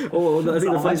 I think. I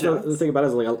think the funny thing about it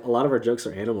is like a lot of our jokes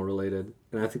are animal related,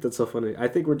 and I think that's so funny. I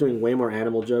think we're doing way more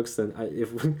animal jokes than I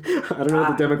don't know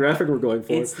what the demographic we're going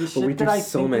for. It's the shit we that I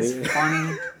think is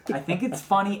funny. I think it's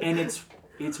funny and it's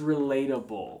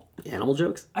relatable. Animal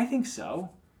jokes? I think so.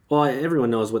 Well,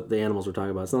 everyone knows what the animals we're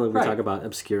talking about. It's not like we talk about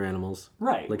obscure animals.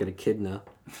 Right. Like an echidna.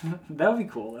 That would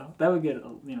be cool though. That would get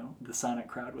the Sonic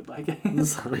crowd would like it. The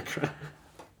Sonic crowd.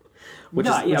 We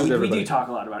do talk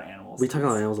a lot about animals. We talk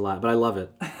about animals a lot, but I love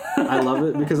it. I love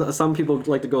it because some people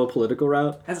like to go a political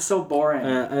route. That's so boring.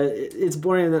 It's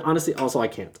boring, and honestly, also I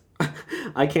can't.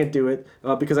 I can't do it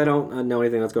because I don't know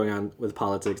anything that's going on with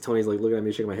politics. Tony's like looking at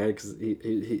me, shaking my head because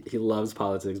he loves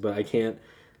politics, but I can't.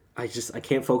 I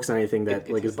can't focus on anything that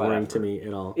is boring to me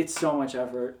at all. It's so much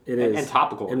effort. It is. And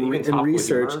topical. And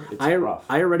research. Humor,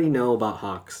 I already know about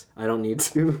hawks. I don't need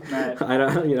to. Right. I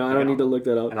don't need to look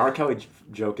that up. An R. Kelly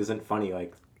joke isn't funny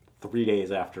like 3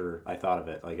 days after I thought of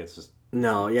it. Like it's just.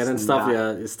 No, yeah, then stuff.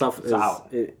 It's out.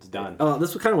 It's done. Oh,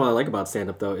 this is kind of what I like about stand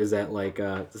up though is that like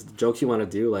the jokes you want to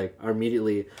do like are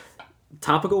immediately.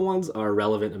 Topical ones are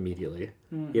relevant immediately.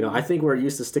 Mm-hmm. I think we're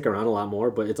used to stick around a lot more,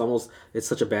 but it's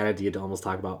such a bad idea to almost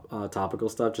talk about topical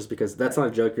stuff just because that's not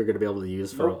a joke you're going to be able to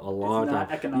use for a long time.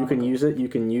 You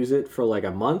can use it for like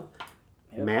a month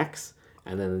max,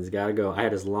 and then it's got to go. I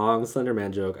had this long Slender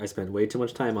Man joke I spent way too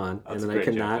much time on, and then I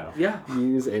could not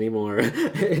use anymore.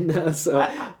 And so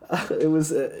it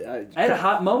was. I had a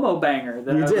hot Momo banger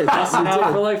that I was busting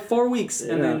out for like 4 weeks,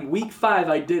 and then week 5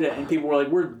 I did it, and people were like,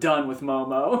 "We're done with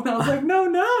Momo," and I was like, "No."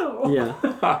 Yeah,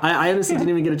 I honestly didn't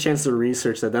even get a chance to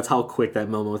research that. That's how quick that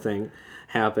Momo thing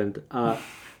happened. Do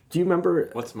you remember?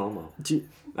 What's Momo?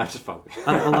 That's just funny.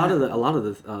 a lot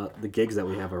of the gigs that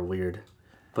we have are weird.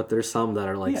 But there's some that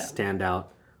are like stand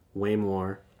out way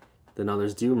more than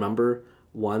others. Do you remember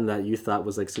one that you thought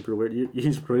was like super weird?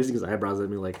 He's raising his eyebrows at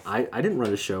me like I didn't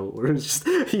run a show. Or it's just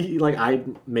I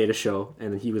made a show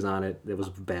and he was on it. It was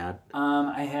bad.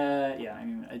 I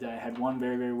had one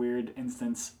very, very weird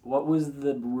instance. What was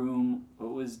the room?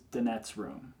 What was Danette's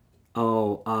room?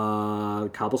 Oh,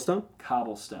 Cobblestone.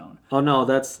 Cobblestone. Oh no, I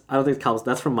don't think it's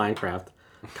Cobblestone. That's from Minecraft.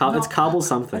 It's Cobble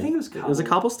something. I think it was Cobble. Was it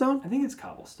Cobblestone? I think it's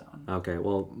Cobblestone. Okay,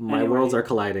 well, my worlds are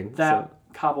colliding. That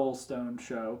Cobblestone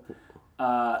show,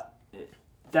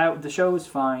 the show was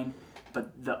fine,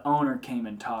 but the owner came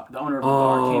and talked. The owner of the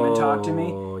bar came and talked to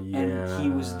me, and he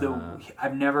was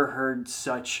I've never heard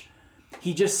such.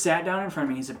 he just sat down in front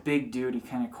of me. He's a big dude. He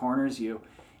kind of corners you,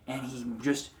 and he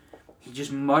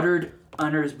just muttered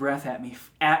under his breath at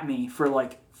me for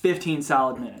like 15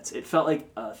 solid minutes. It felt like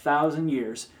 1,000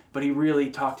 years, but he really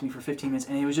talked to me for 15 minutes,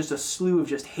 and it was just a slew of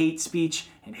just hate speech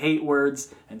and hate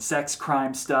words and sex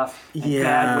crime stuff and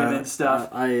bad women stuff,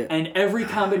 and every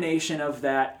combination of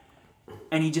that.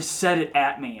 And he just said it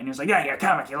at me, and he was like, "Yeah, you're a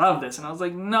comic, you love this," and I was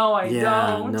like, "No, I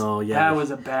don't." No, yeah, that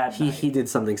was a bad. He did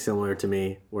something similar to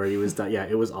me, where he was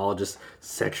it was all just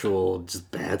sexual, just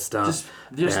bad stuff,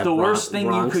 just bad, the worst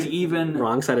thing you could even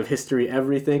wrong side of history,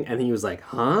 everything. And he was like,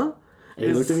 "Huh?" And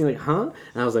he looked at me like, "Huh?"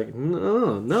 And I was like,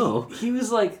 "No." He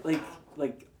was like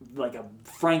a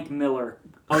Frank Miller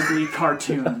ugly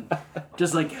cartoon,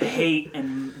 just like hate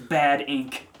and bad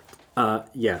ink.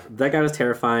 That guy was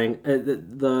terrifying.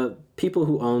 The people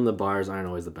who own the bars aren't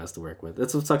always the best to work with.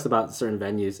 That's what sucks about certain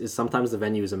venues, is sometimes the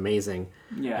venue is amazing,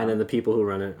 and then the people who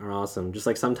run it are awesome. Just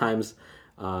like sometimes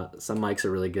some mics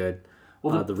are really good,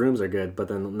 the rooms are good, but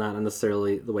then not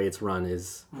necessarily the way it's run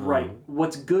is... right.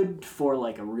 What's good for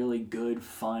like a really good,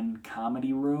 fun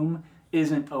comedy room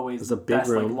isn't always the best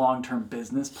room, like long-term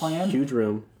business plan. Huge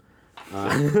room.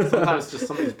 Sometimes just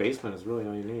somebody's basement is really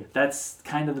all you need. That's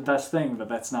kind of the best thing, but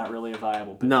that's not really a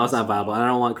viable business. No, it's not viable. I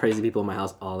don't want crazy people in my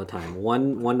house all the time.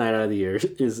 One night out of the year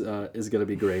is gonna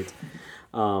be great.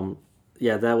 That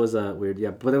was weird.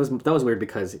 Yeah, but that was weird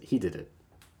because he did it.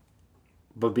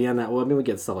 But beyond that, well, I mean, we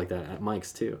get stuff like that at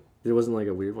Mike's too. There wasn't like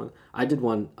a weird one. I did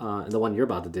one, and the one you're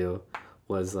about to do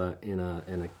was in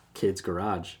a kid's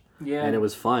garage. Yeah. And it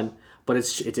was fun. But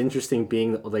it's interesting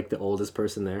being like the oldest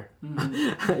person there,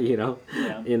 in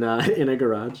a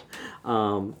garage.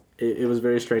 It was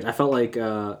very strange. I felt like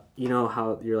you know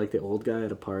how you're like the old guy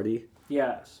at a party.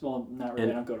 Yes, well, not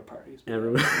really. I don't go to parties.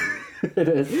 Everyone,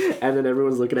 and then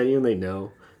everyone's looking at you and they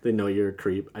know you're a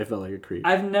creep. I felt like a creep.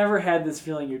 I've never had this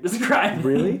feeling you're describing.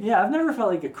 Really? Yeah, I've never felt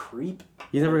like a creep.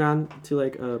 You've never gone to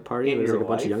like a party where there's like a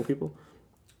bunch of young people?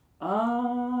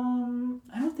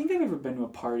 I don't think I've ever been to a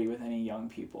party with any young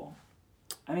people.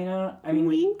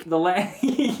 Wink. Now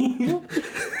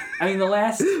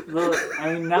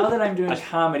that I'm doing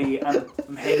comedy,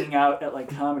 I'm hanging out at like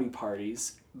comedy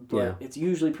parties, but it's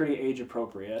usually pretty age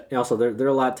appropriate. And also, they're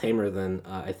a lot tamer than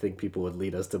I think people would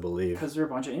lead us to believe. Because they're a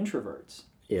bunch of introverts.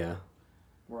 Yeah.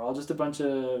 We're all just a bunch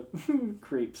of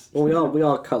creeps. Well, we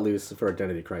all cut loose for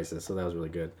Identity Crisis, so that was really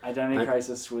good. Identity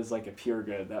Crisis was like a pure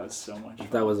good. That was so much fun.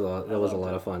 That was a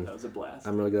lot of fun. That was a blast.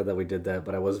 I'm really glad that we did that,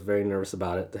 but I was very nervous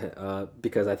about it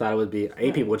because I thought it would be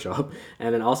people would show up,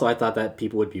 and then also I thought that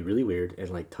people would be really weird and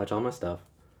like touch all my stuff.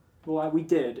 Well, we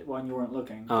did when you weren't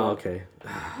looking. Oh, okay.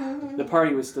 The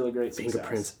party was still a great success.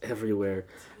 Fingerprints everywhere.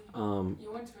 You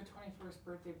went to a 21st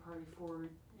birthday party 4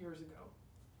 years ago.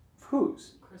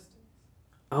 Whose? Kristen's.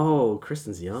 Oh,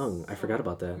 Kristen's young. I forgot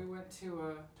about that. We went to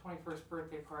a 21st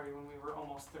birthday party when we were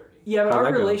almost 30. Yeah, but How'd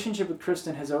our that go? relationship with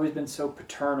Kristen has always been so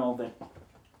paternal that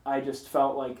I just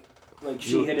felt like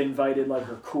she had invited like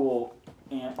her cool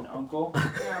aunt and uncle.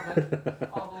 Yeah, but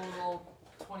all the little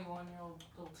 21-year-old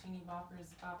little teeny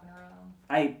boppers bopping around.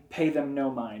 I pay them no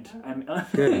mind. I'm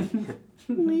Good.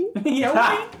 yeah,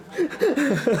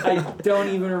 I don't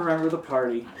even remember the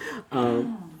party. I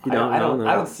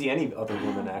don't see any other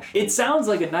women actually. It sounds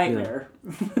like a nightmare.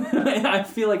 I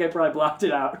feel like I probably blocked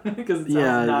it out because it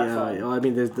sounds not fun. I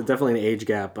mean, there's definitely an age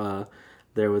gap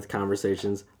there with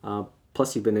conversations.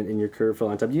 Plus, you've been in your career for a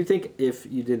long time. Do you think if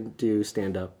you didn't do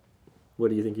stand-up, what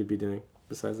do you think you'd be doing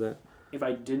besides that? If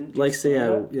I didn't do like, say,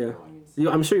 stand-up?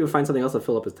 I'm sure you would find something else to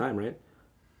fill up his time, right?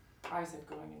 I said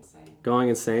going insane. Going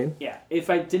insane? Yeah, if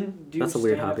I didn't do That's a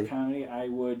weird stand-up hobby. comedy, I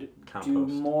would Compost. do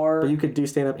more... But you could do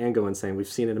stand-up and go insane. We've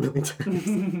seen it a million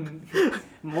times.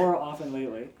 more often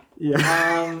lately.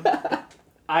 Yeah.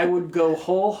 I would go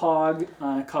whole hog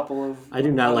on a couple of I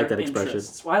do not like other that expression.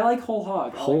 interests. Well, I like whole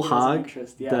hog. Whole hog?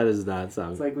 Interest. Yeah. That does not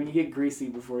sound... It's like when you get greasy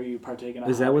before you partake in a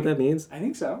Is that what that means? I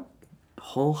think so.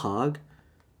 Whole hog?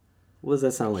 What does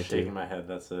that sound like to Shaking you? my head.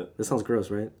 That's it. That sounds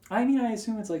gross, right? I mean, I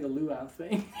assume it's like a luau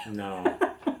thing. No,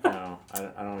 I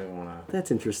don't even want to. That's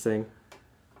interesting.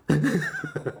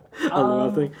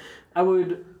 I think. I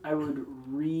would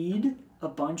read a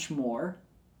bunch more.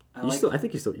 I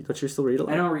think you still read a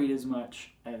lot. I don't read as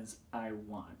much as I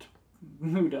want.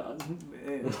 Who does?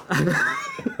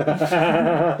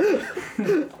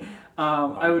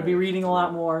 I would be reading a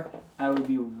lot more. I would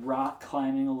be rock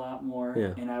climbing a lot more.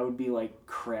 Yeah. And I would be like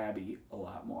crabby a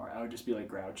lot more. I would just be like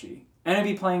grouchy. And I'd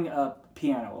be playing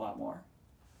piano a lot more.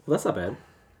 Well, that's not bad.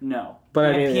 No.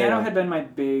 But I mean, piano had been my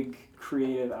big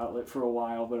creative outlet for a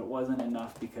while, but it wasn't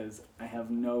enough because I have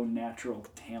no natural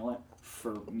talent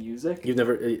for music.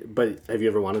 But have you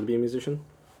ever wanted to be a musician?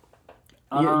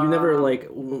 You never like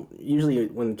usually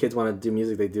when kids want to do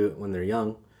music, they do it when they're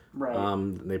young. Right.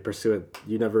 They pursue it.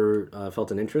 You never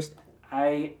felt an interest?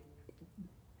 I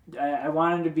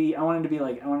wanted to be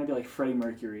like Freddie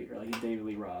Mercury or like a David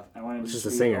Lee Roth. I wanted to Just just a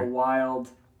be singer. a wild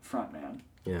frontman.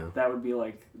 Yeah. That would be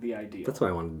like the ideal. That's what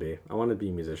I wanted to be. I wanted to be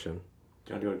a musician.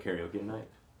 Do you want to go to karaoke tonight?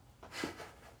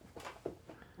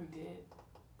 We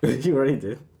did. You already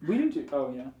did. We didn't do.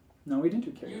 Oh yeah. No, we didn't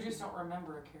do karaoke. You just don't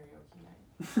remember a karaoke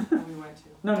night that we went to.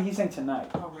 No, he's saying tonight.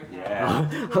 Oh, right now.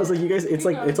 Yeah. I was like, you guys.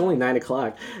 It's only 9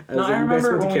 o'clock. I was No, like, I you guys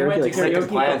remember went to when we went to like Second karaoke.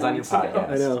 plans on your a couple weeks ago.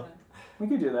 podcast. I know. We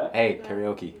could do that. Hey,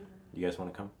 karaoke. You guys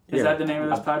want to come? Is Yeah. that the name of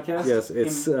this podcast? Yes,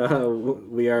 it's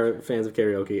we are fans of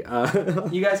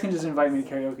karaoke. You guys can just invite me to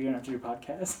karaoke. You don't have to do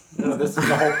podcasts. This is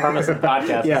the whole premise of the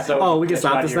podcast. Yeah. So we can get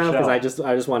stop on this your now because show.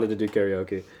 I just wanted to do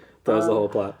karaoke. That was the whole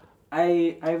plot.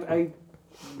 I've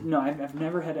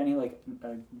never had any like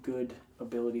a good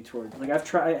ability toward like I've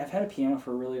had a piano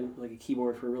for really like a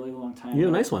keyboard for a really long time. You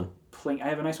have a nice one. I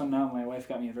have a nice one now. My wife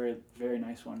got me a very very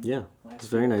nice one. Yeah, it's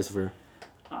very nice of her.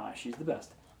 She's the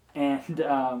best. And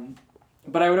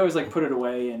but I would always like put it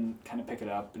away and kind of pick it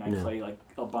up, and I'd play like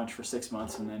a bunch for 6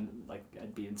 months, and then like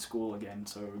I'd be in school again,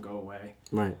 so it would go away.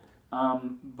 Right.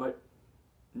 But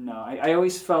no, I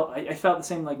always felt I felt the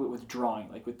same like with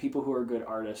drawing, like with people who are good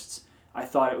artists. I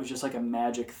thought it was just like a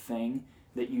magic thing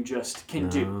that you just can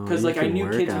do. Because you like I can knew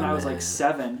work kids when on I was it. like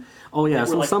 7. Oh yeah, that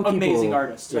so were like some people amazing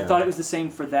artists. Yeah. I thought it was the same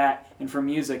for that and for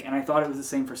music, and I thought it was the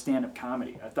same for stand-up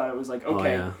comedy. I thought it was like,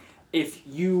 okay, yeah. if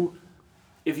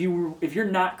you're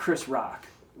not Chris Rock,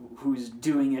 who's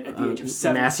doing it at the age of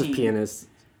 17, massive pianist.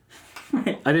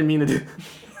 I didn't mean to do.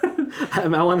 I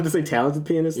wanted to say talented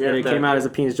pianist, and it came out as a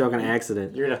penis joke on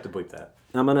accident. You're gonna have to bleep that.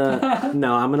 I'm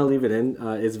gonna leave it in.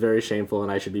 It's very shameful,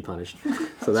 and I should be punished.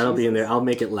 So that'll be in there. I'll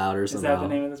make it louder Is somehow. that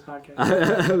the name of this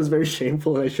podcast? It was very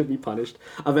shameful, and I should be punished.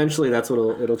 Eventually, that's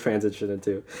what it'll transition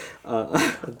into.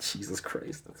 Jesus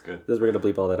Christ, That's good. We're gonna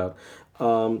bleep all that out.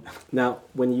 Now,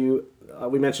 when you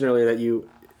we mentioned earlier that you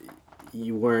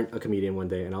weren't a comedian one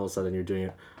day, and all of a sudden you're doing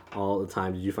it all the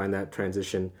time. Did you find that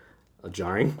transition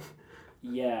jarring?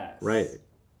 Yes. Right.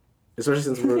 Especially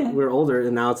since we're older,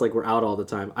 and now it's like we're out all the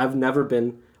time. I've never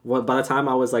been. Well, by the time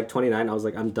I was like 29, I was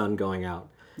like, I'm done going out.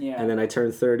 Yeah. And then I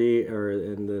turned 30,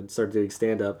 and then started doing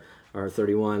stand up, or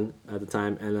 31 at the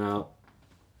time, and then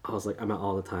I was like, I'm out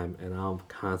all the time, and I'm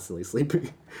constantly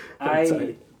sleeping.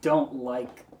 I don't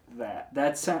like that.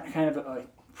 That's kind of a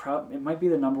problem. It might be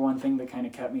the number one thing that kind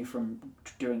of kept me from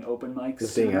doing open mics.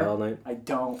 Just being out all night. I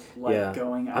don't like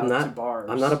going out to bars.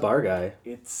 I'm not a bar guy.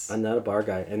 I'm not a bar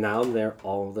guy, and now I'm there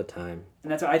all the time.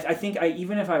 And that's why I think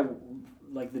even if I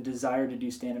like the desire to do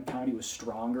stand-up comedy was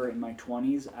stronger in my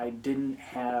 20s, I didn't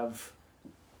have,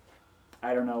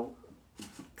 I don't know,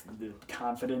 the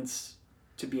confidence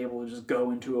to be able to just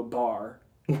go into a bar.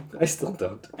 I still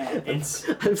don't. And it's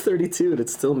I'm 32, and it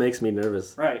still makes me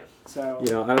nervous. right. So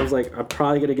I was like, I'm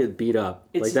probably gonna get beat up.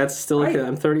 Like that's still. right.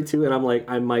 I'm 32, and I'm like,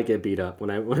 I might get beat up when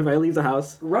I leave the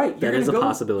house. right, That is a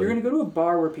possibility. You're gonna go to a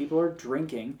bar where people are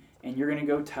drinking, and you're gonna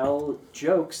go tell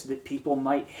jokes that people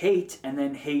might hate and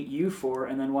then hate you for,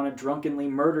 and then want to drunkenly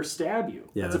stab you.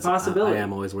 Yeah, that's a possibility. I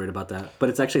am always worried about that, but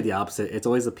it's actually the opposite. It's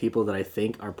always the people that I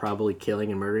think are probably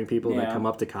killing and murdering people that come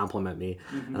up to compliment me,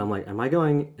 and I'm like, am I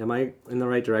in the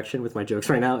right direction with my jokes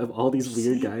right now? Of all these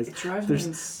weird guys, It drives me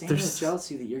insane with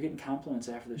jealousy that you're getting compliments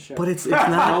after the show. But it's not.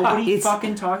 Nobody it's,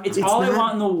 fucking talk. It's it's all not- I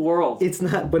want in the world. It's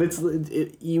not, but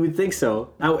you would think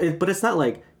so. But it's not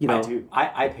like I do.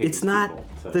 I pay It's these not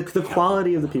people the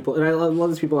quality of the people, and I love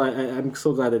these people. I'm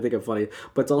so glad they think I'm funny,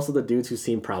 but it's also the dudes who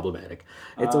seem problematic.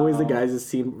 It's always the guys that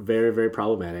seem very, very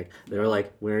problematic. They're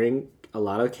like wearing a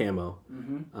lot of camo,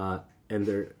 and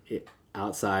they're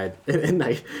outside at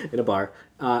night in a bar,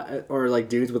 or like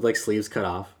dudes with like sleeves cut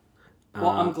off. Well,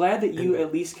 I'm glad that you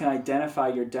at least can identify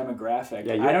your demographic.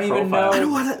 Yeah, your I don't even know. profile. I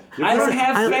don't want to. I don't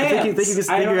have fans.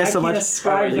 Thank you guys so much.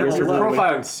 Ascribe You're to You're love.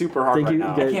 profiling super hard Thank right you.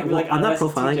 now. guys. I can't be like, I'm not unless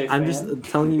it's profiling. TJ I'm fan.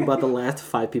 just telling you about the last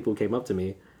 5 people who came up to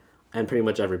me, and pretty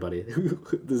much everybody who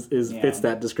fits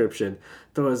that description.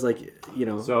 So I was like,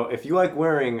 So if you like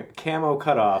wearing camo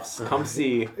cutoffs, come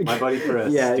see my buddy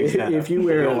Chris. yeah. do stand-up. If you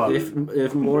wear You'll love it.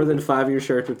 if more than 5 of your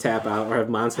shirts with tap out or have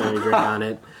Monster Energy drink on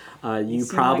it, you seem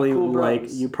probably like cool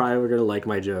bros. you probably were gonna like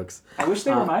my jokes. I wish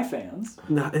they were my fans.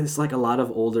 No, and it's like a lot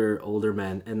of older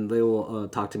men, and they will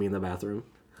talk to me in the bathroom.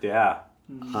 Yeah.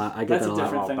 I get That's that a a lot.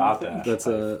 different thing. about I think.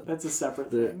 that. That's a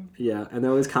separate the, thing. yeah, and they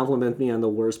always compliment me on the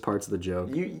worst parts of the joke.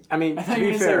 I mean, I to thought you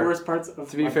were be going to say fair, worst parts of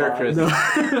to be my fair, body. Chris, No.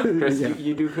 Chris, Yeah.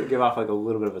 you do give off like a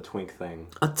little bit of a twink thing.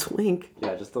 A twink.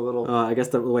 Yeah, just a little. I guess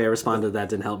the way I responded to that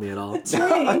didn't help me at all.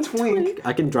 a twink.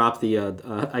 I can drop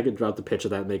the pitch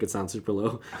of that and make it sound super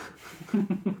low.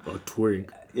 A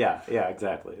twink. Yeah,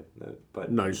 exactly.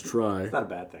 But Nice try. it's not a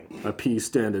bad thing. A pea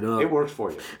standing up. It works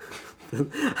for you.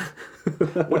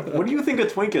 What do you think a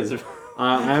twink is?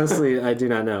 Honestly, I do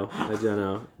not know.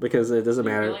 Because it doesn't You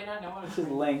matter. really not know what It's just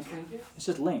Link. It's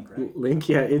just Link, right? Link,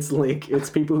 yeah, it's Link. It's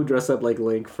people who dress up like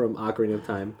Link from Ocarina of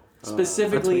Time.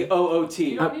 Specifically You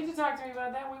OOT. don't need to talk to me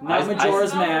about that. We Not watched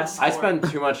Majora's it. Mask. I spend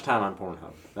too much time on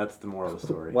Pornhub. That's the moral of the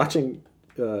story. Watching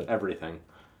Everything.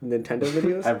 Nintendo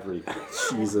videos? Everything.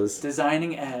 Jesus.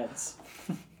 Designing ads.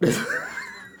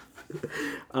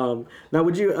 Now,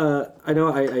 would you? I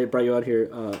know I brought you out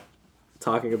here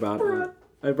talking about.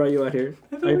 I brought you out here.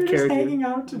 I thought we were just carried you. hanging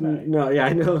out tonight. No, yeah,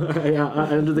 I know.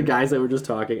 Under the guys that were just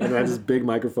talking, and I have this big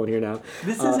microphone here now.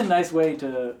 This is a nice way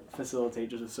to facilitate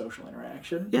just a social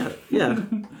interaction. Yeah.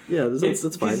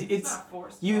 That's fine. It's not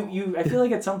forced. you. I feel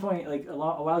like at some point, like a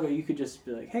while ago, you could just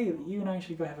be like, "Hey, you and I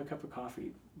should go have a cup of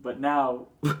coffee." But now,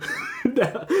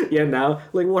 Now,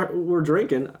 like we're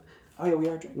drinking. oh yeah, we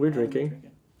are drinking. We're drinking.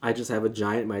 I just have a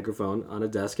giant microphone on a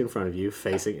desk in front of you,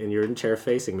 and you're in a chair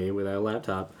facing me with a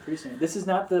laptop. Appreciate it. This is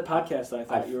not the podcast that I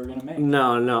thought you were gonna make.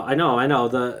 No, I know.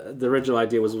 The original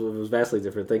idea was vastly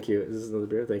different. Thank you. This is another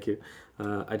beer. Thank you.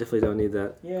 I definitely don't need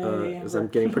that. Because I'm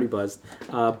getting pretty buzzed.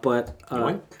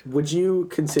 Would you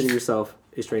consider yourself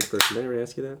a strange person? Did I ever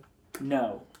ask you that?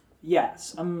 No.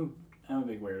 Yes, I'm a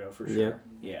big weirdo for sure. Yeah?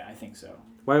 Yeah, I think so.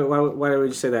 Why would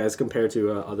you say that as compared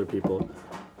to other people?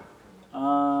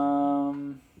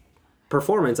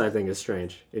 Performance, I think, is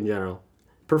strange in general.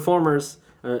 Performers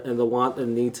and the want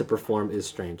and need to perform is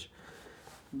strange.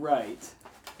 Right.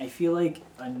 I feel like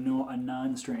a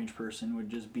non-strange person would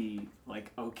just be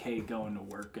like okay going to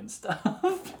work and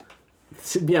stuff.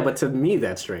 Yeah, but to me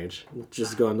that's strange.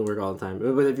 Just going to work all the time.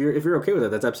 But if you're okay with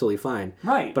it, that's absolutely fine.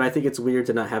 Right. But I think it's weird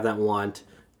to not have that want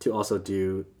to also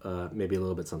do maybe a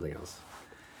little bit something else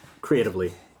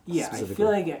creatively. Yeah, I feel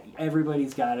like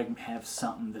everybody's got to have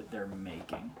something that they're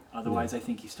making. Otherwise, I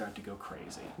think you start to go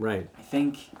crazy. Right. I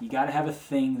think you got to have a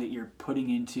thing that you're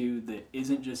putting into that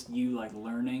isn't just you like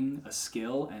learning a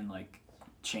skill and like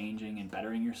changing and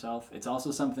bettering yourself. It's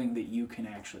also something that you can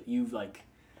like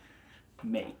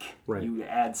make. Right. You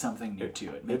add something new to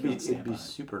it. It'd be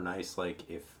super nice, like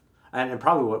if, and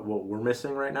probably what we're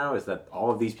missing right now is that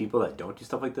all of these people that don't do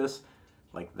stuff like this,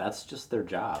 like that's just their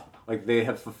job. Like they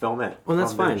have fulfillment Well,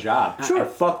 that's from their fine. job. Sure.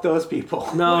 And fuck those people.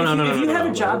 No. If you have a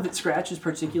no. job that scratches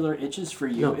particular itches for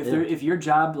you, No, if your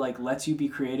job like lets you be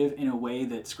creative in a way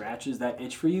that scratches that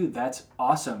itch for you, that's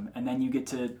awesome. And then you get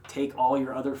to take all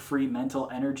your other free mental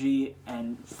energy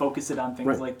and focus it on things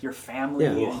Right. like your family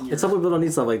Yeah, and your and some people don't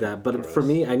need stuff like that. But for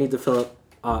me, I need to fill up.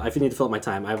 I need to fill up my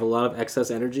time. I have a lot of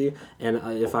excess energy, and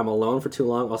if I'm alone for too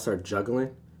long, I'll start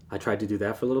juggling. I tried to do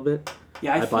that for a little bit.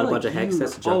 Yeah, I bought feel a like bunch of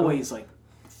headsets to you juggle. always like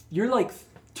you're like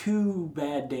 2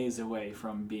 bad days away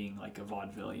from being like a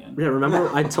vaudevillian. Yeah, remember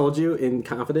I told you in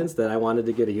confidence that I wanted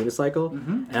to get a unicycle?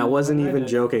 And I wasn't even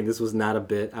joking. This was not a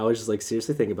bit. I was just like,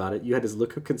 seriously think about it. You had this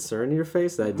look of concern in your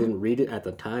face that I didn't read it at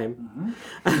the time.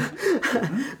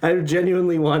 I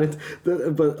genuinely wanted,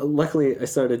 but luckily I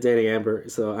started dating Amber,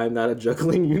 so I'm not a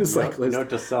juggling unicyclist. Note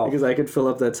to self. Because I could fill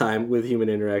up that time with human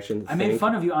interaction. I made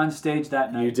fun of you on stage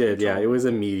that night. You did, yeah. It was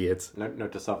immediate.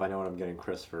 Note to self, I know what I'm getting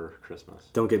Chris for Christmas.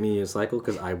 Don't get me a unicycle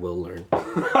because I will learn.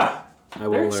 I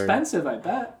will They're learn. expensive, I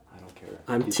bet. I don't care.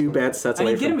 I'm 2 bad sets I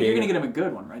away mean, from you're gonna being... get him a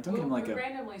good one, right? Don't get him like we a.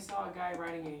 randomly saw a guy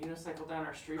riding a unicycle down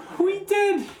our street. one We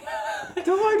day. did.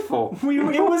 Delightful.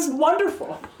 It was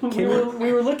wonderful. We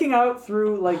were looking out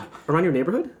through like Around your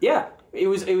neighborhood? yeah. It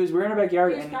was we were in our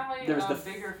backyard He's and probably there was a the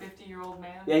bigger 50-year-old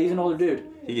man. yeah he's an older dude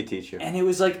He could teach you. and it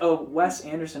was like a Wes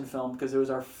Anderson film because there was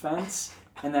our fence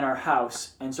and then our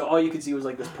house and so all you could see was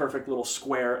like this perfect little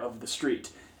square of the street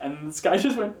and this guy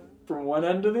just went from one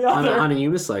end to the On other. a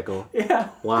unicycle. Yeah.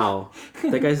 Wow.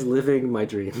 That guy's living my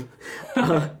dream.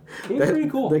 He's pretty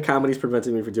cool. The comedy's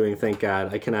preventing me from doing, thank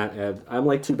God. I cannot add. I'm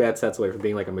like 2 bad sets away from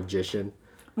being like a magician.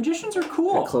 Magicians are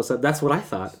cool. Close up. That's what I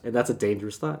thought. And that's a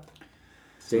dangerous thought.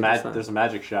 There's a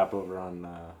magic shop over on.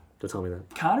 Don't tell me that.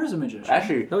 Connor's a magician.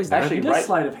 Actually, No, he's not. actually, He does right,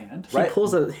 sleight of hand. He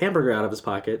pulls a hamburger out of his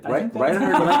pocket. I think right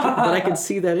that's- under, But I can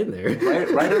see that in there.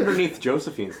 right underneath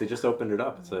Josephine's. They just opened it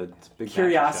up. It's a big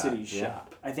Curiosity magic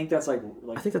shop. I think that's like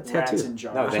I think that's rats tattoo. in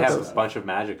jars. No, they I have thought a so. bunch of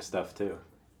magic stuff too.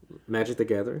 Magic the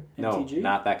Gathering. No, MTG?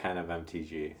 not that kind of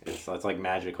MTG. It's like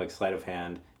magic, like sleight of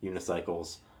hand,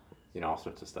 unicycles. all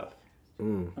sorts of stuff.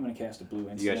 I'm gonna cast a blue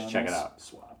instant. You guys should check it out.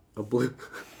 Swap. A blue.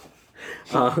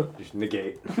 Just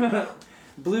negate.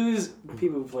 Blues.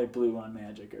 People who play blue on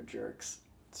Magic are jerks.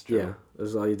 It's true. Yeah,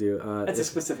 that's all you do. That's a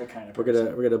specific kind of We're person.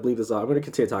 gonna bleep this out. I'm gonna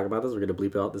continue talking about this. We're gonna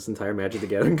bleep out this entire Magic the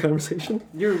Gathering conversation.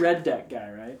 You're a red deck guy,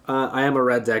 right? I am a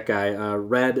red deck guy.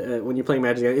 Red, when you're playing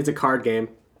Magic, it's a card game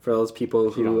for those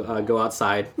people who go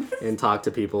outside and talk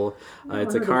to people.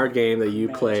 It's a card game that you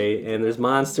play, and there's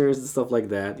monsters and stuff like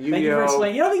that. Thank you for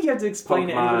explaining. You don't think you have to explain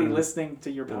to anybody Pokemon, listening to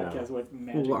your podcast what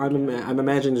Magic Well, I'm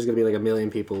imagining there's gonna be like 1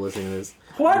 million people listening to this,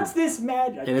 What's this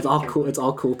Magic? and it's all cool. It's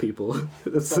all cool people.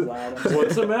 So loud.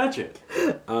 What's the magic?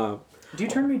 Do you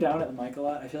turn me down at the mic a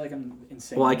lot? I feel like I'm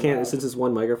insane. Well, I can't since it's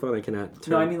one microphone. I cannot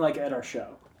turn. No, I mean like at our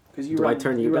show. Because you Do run, I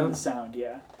turn you you run down? the sound,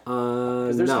 yeah.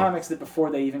 Because there's no. comics that before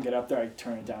they even get up there, I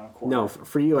turn it down a quarter. No,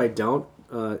 for you, I don't.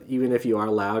 Even if you are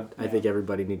loud, I Yeah. think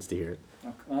everybody needs to hear it.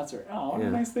 Okay, well, that's right. Oh, what a Yeah.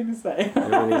 nice thing to say.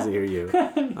 Everyone needs to hear you.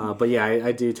 But yeah,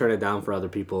 I do turn it down for other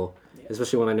people, Yeah.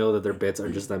 especially when I know that their bits are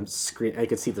just them scream. I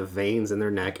can see the veins in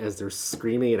their neck as they're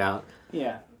screaming it out.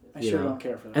 Yeah, I You sure know. don't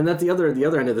care for that. And that the other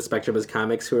end of the spectrum is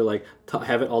comics who are like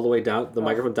have it all the way down the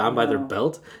microphone down by their no.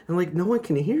 belt, and like no one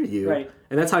can hear you. Right.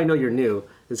 And that's how you know you're new.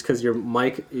 Is because your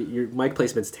mic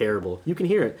placement's terrible. You can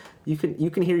hear it. You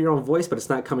can hear your own voice, but it's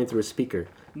not coming through a speaker.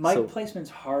 Mic So- placement's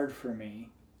hard for me.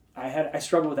 I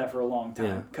struggled with that for a long Yeah.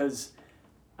 time because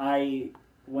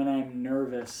when I'm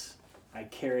nervous, I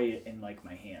carry it in like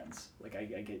my hands. Like I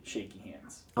get shaky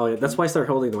hands. Oh yeah, that's why I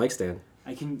started holding the mic stand.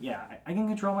 I can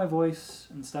control my voice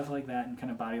and stuff like that and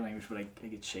kind of body language, but I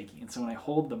get shaky. And so when I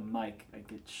hold the mic, I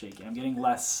get shaky. I'm getting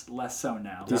less so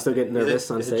now. Do you still get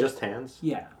nervous on Is stage? it just hands?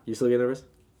 Yeah. You still get nervous?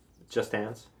 Just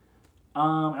hands?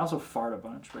 I also fart a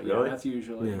bunch, but yeah, Really? that's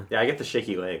usually. Yeah. Yeah, I get the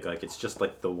shaky leg. Like, it's just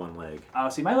like the one leg.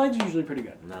 See, my legs are usually pretty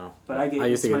good, No. but I get. I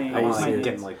used to it's get- my- I used it's to my get-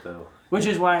 hands. like the... Which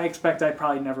is why I expect I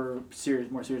probably never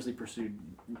more seriously pursued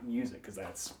music because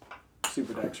that's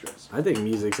super dexterous. I think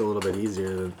music's a little bit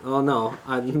easier than. Oh no,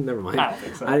 never mind. I don't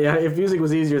think so. Yeah, if music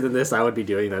was easier than this, I would be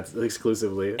doing that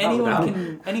exclusively.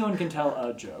 Anyone can tell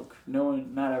a joke.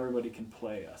 Not everybody can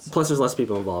play us. Plus, there's less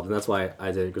people involved, and that's why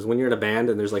I did it. Because when you're in a band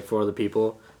and there's like 4 other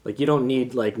people, like you don't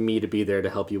need like me to be there to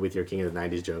help you with your King of the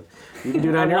 '90s joke. You can do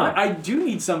it on your own. I do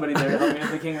need somebody there to help me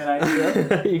with the King of the Night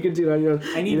joke. You can do it on your own.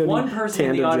 I need You don't one person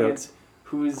in the tandem audience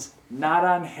who's not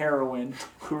on heroin,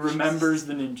 who remembers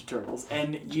the Ninja Turtles.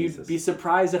 And you'd Jesus. be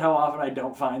surprised at how often I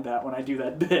don't find that when I do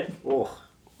that bit. Oh.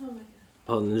 Oh my god.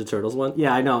 Oh, the Ninja Turtles one?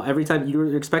 Yeah, I know. Every time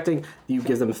you're expecting, you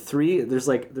give them 3. There's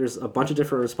a bunch of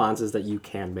different responses that you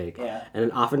can make. Yeah. And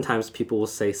then oftentimes people will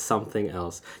say something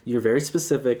else. You're very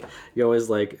specific. You're always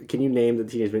like, can you name the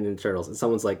Teenage Mutant Ninja Turtles? And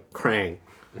someone's like, Krang.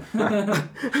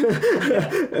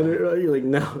 And you're like,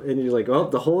 no. And you're like, well,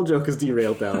 the whole joke is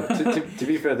derailed now. to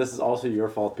be fair, this is also your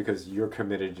fault because you're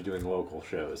committed to doing local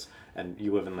shows, and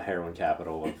you live in the heroin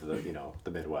capital of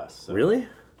the Midwest. So. Really?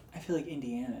 I feel like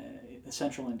Indiana,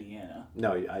 central Indiana.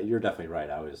 No, you're definitely right.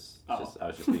 I was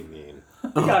just being mean.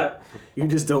 You got it. You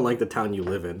just don't like the town you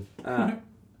live in.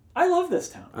 I love this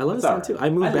town. I love It's this town alright. too. I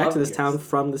moved I back love to this this. town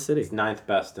from the city. It's 9th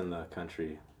best in the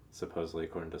country, supposedly,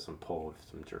 according to some poll of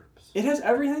some jerks. It has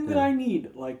everything that Yeah. I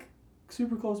need, like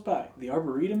super close by. The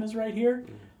Arboretum is right here.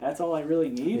 That's all I really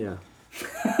need. Yeah.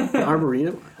 The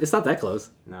Arboretum? It's not that close.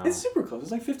 No. It's super close.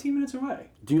 It's like 15 minutes away.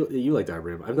 Do you like the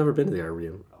Arboretum? I've never been to the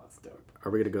Arboretum. Oh, that's dope.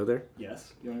 Are we gonna go there?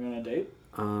 Yes. You want to go on a date?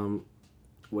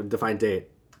 What define date?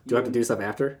 Do I have to do stuff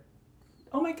after?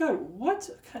 Oh my god, what?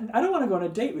 I don't want to go on a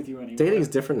date with you anymore. Dating is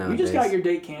different You nowadays. just got your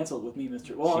date canceled with me,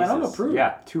 Mr. Well, I don't Jesus. approve.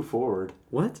 Yeah, 2 forward.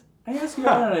 What? I asked you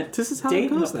out on a This is how date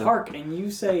it in goes the now. park, and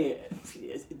you say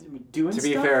doing To stuff.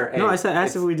 be fair, No, hey, I said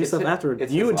asked if we do stuff afterward.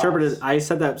 it's You his interpreted. loss. I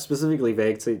said that specifically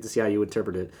vague to see how you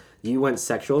interpret it. You went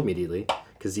sexual immediately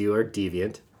because you are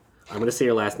deviant. I'm gonna say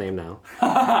your last name now.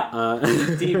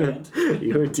 Deviant.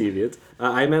 You are deviant.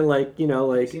 I meant like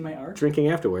See my art? drinking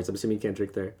afterwards. I'm assuming you can't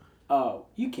drink there. Oh,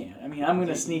 you can't. I mean, I'm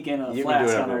gonna sneak in a You can do flask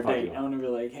whatever on the our fuck you date. want. I'm gonna be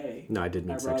like, hey. No, I did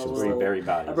mean I brought a sexual. little- Very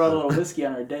bodies. I brought a little whiskey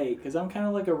on our date because I'm kind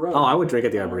of like a rogue. Oh, I would drink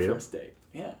at the on our Arboretum. first date.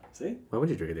 Yeah, see? Why would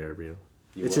you drink at the Arboretum?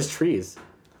 You It's would. just trees.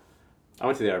 I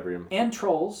went to the Arboretum. And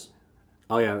trolls.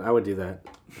 Oh yeah, I would do that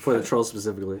for the trolls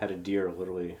specifically. Had a deer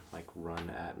literally like run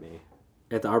at me.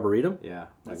 At the Arboretum? Yeah,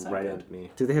 That's like not right good. at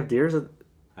me. Do they have deers?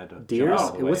 I had to Deers? jump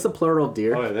out of the What's way. the plural of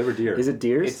deer? Oh yeah, they were deer. Is it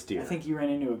deers? It's deer. I think you ran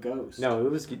into a ghost. No,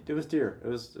 it was deer. It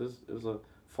was a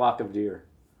flock of deer.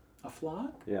 A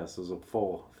flock? Yes, it was a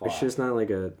full Are flock. you sure it's not like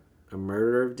a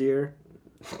murder of deer?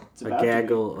 It's A about to be.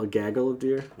 gaggle of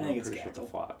deer? I think it's pretty sure it's a gaggle.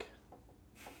 flock.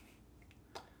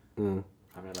 Mm.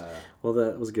 I'm gonna. Well,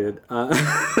 that was good. I'm not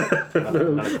a gonna deer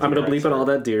bleep out expert. all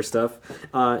that deer stuff.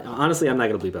 Honestly, I'm not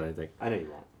gonna bleep out anything. I know you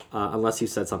won't. unless you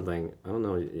said something. I don't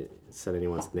know. You said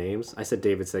anyone's names. I said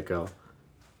David Sicko,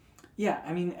 Yeah,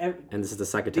 I mean, and this is the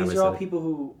second time these I are all said it. people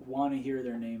who want to hear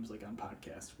their names like on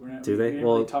podcasts. We're not. Do we, they? We didn't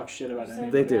Well, really talk shit about Same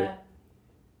anything. They for do. that.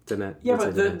 Didn't Yeah, That's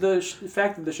but what I did. the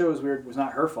fact that the show was weird was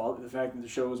not her fault. The fact that the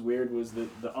show was weird was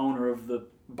that the owner of the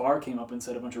bar came up and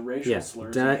said a bunch of racial Yeah,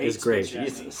 slurs. that and hate is great. speech at me.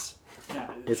 Jesus. Yeah,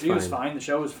 It's she was fine. fine. The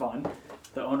show was fun.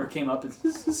 The owner came up and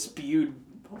spewed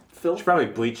filth. Should probably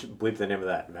bleep the name of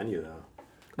that venue though.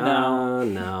 No.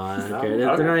 No, I don't No? care. They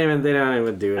Okay. don't even. They don't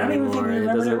even do it I don't even anymore. think we It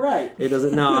remembered doesn't. it right. It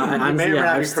doesn't. No, I'm. may or may Yeah,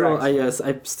 not I'm be still. correct. Yes,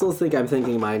 I still think I'm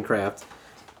thinking Minecraft.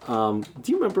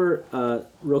 Do you remember,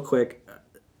 real quick,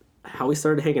 how we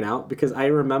started hanging out? Because I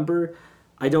remember.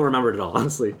 I don't remember it at all,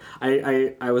 honestly.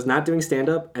 I was not doing stand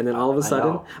up, and then all of a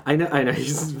sudden, I know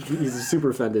he's super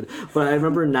offended. But I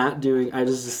remember not doing. I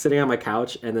was just sitting on my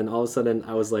couch, and then all of a sudden,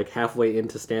 I was like halfway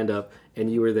into stand up,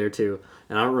 and you were there too.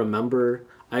 And I don't remember.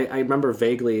 I remember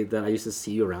vaguely that I used to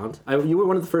see you around. You were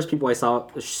one of the first people I saw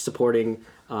supporting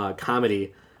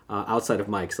comedy outside of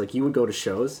Mike's. Like, you would go to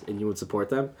shows and you would support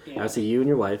them. I Yeah. would see you and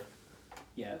your wife.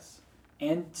 Yes.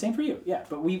 And same for you, yeah.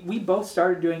 But we both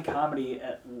started doing comedy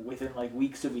within like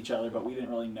weeks of each other, but we didn't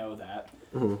really know that.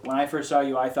 Mhm. When I first saw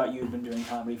you, I thought you had been doing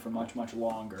comedy for much, much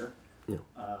longer. Yeah.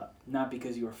 Not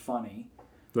because you were funny.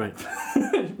 Right.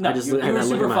 No, I just you look- were I look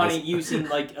super in my funny. eyes. You seemed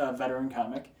like a veteran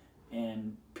comic,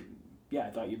 and yeah, I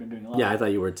thought you'd been doing a lot. Yeah, I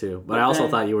thought you were too. But But I also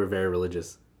then- thought you were very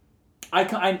religious. I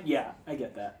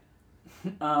get that.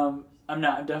 I'm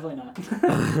not. I'm definitely not.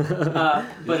 You're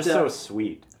but just so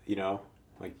sweet, you know,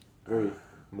 like very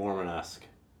Mormon-esque,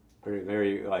 very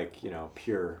very like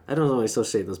pure. I don't really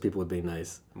associate those people with being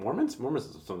nice. Mormons are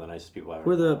some of the nicest people I've ever.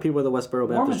 We're the met. people of the Westboro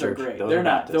Baptist Mormons are Church. great. Those They're are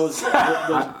not. Baptists. Those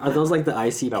Are those like the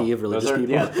ICP of religious those are,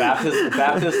 people? Yeah,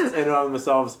 Baptists in and of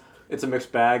themselves. It's a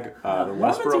mixed bag. The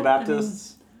Mormons Westboro are-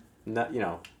 Baptists,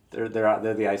 they're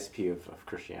the ICP of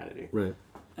Christianity. Right.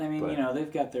 I mean, But-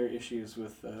 they've got their issues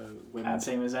with women, Ab-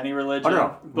 same as any religion. Oh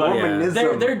no, But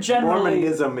Mormonism. they're generally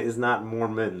Mormonism is not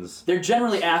Mormons. they're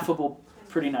generally affable,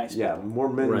 pretty nice. Yeah,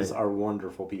 Mormons Right. are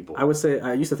wonderful people. I would say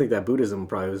I used to think that Buddhism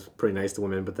probably was pretty nice to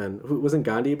women, but then wasn't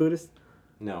Gandhi a Buddhist?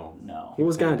 No. No. Who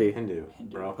was Gandhi? Hindu,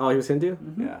 Hindu. bro. Oh, he was Hindu.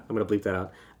 Yeah. I'm gonna bleep that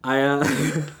out.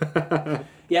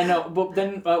 Yeah, no. But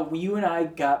then you and I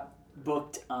got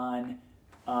booked on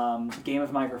Game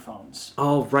of Microphones.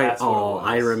 Oh right. That's what it Oh, was.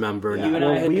 I remember. Yeah. now. You and I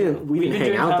Well, had we been, didn't. We we'd didn't been hang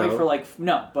doing out comedy though. for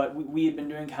like but we had been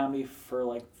doing comedy for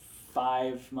like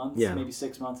 5 months, Yeah. maybe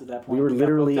 6 months at that point. We were got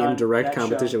literally booked in on direct that show.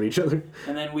 competition with each other.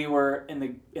 And then we were in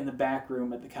the back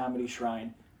room at the Comedy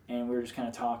Shrine, and we were just kind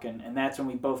of talking, and that's when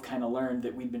we both kind of learned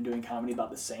that we'd been doing comedy about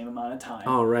the same amount of time.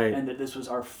 Oh right. And that this was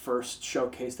our first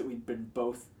showcase that we'd been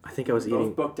both I think I was both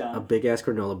eating booked a on. big ass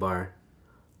granola bar.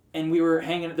 And we were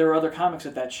hanging. There were other comics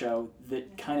at that show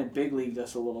that kind of big leagued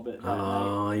us a little bit that night.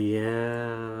 Oh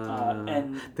yeah.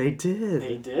 And they did.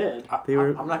 they did. They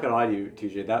were- I'm not gonna lie to you,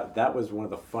 TJ. That was one of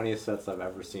the funniest sets I've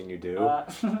ever seen you do.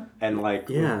 And like,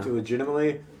 Yeah.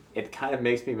 legitimately, it kind of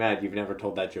makes me mad you've never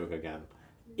told that joke again.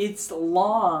 It's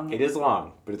long. It is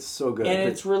long, but it's so good. And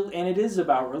and it is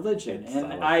about religion. It's And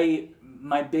solid.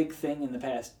 my big thing in the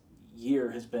past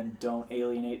year has been don't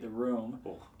alienate the room,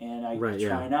 Oh. and I Right,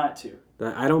 try yeah. not to.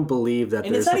 I don't believe that.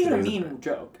 And there's it's not such even a thing as mean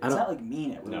joke. I It's don't- not like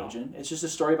mean at No. religion. It's just a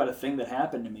story about a thing that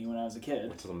happened to me when I was a kid.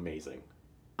 Which is amazing.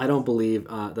 I don't believe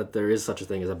that there is such a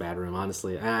thing as a bad room.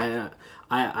 Honestly,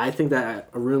 I think that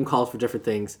a room calls for different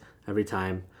things every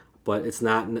time, but it's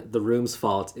not the room's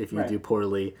fault if you Right. do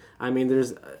poorly. I mean,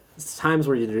 there's times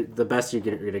where the best you're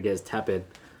gonna get is tepid.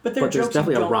 But there are But there's jokes you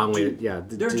definitely a don't wrong do. way. Yeah,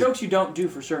 There are jokes you don't do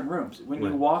for certain rooms. When you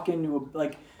Right. walk into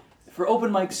for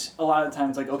open mics, a lot of the time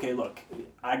it's like, okay, look,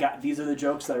 these are the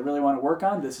jokes that I really want to work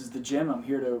on. This is the gym. I'm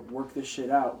here to work this shit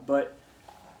out. But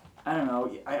I don't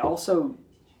know. I also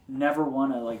never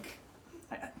want to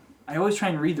I always try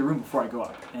and read the room before I go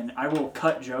up, and I will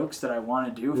cut jokes that I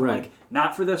want to do. For Right. like,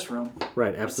 not for this room.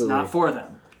 Right, It's absolutely. not for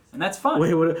them, and that's fine.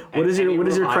 Wait, what is Any your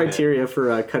room I'm in. criteria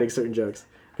for cutting certain jokes?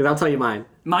 Because I'll tell you mine.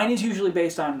 Mine is usually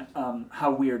based on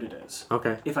how weird it is.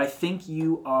 Okay. If I think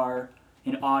you are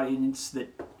an audience that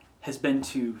has been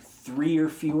to 3 or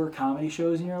fewer comedy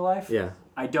shows in your life, Yeah.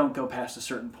 I don't go past a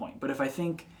certain point. But if I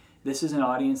think this is an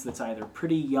audience that's either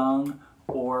pretty young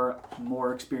or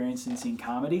more experienced in seeing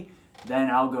comedy,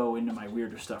 then I'll go into my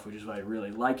weirder stuff, which is what I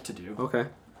really like to do. Okay.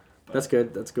 That's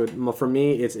good. That's good. Well, for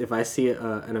me, it's if I see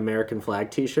an American flag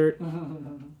T-shirt,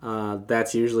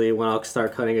 that's usually when I'll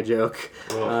start cutting a joke.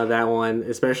 That one,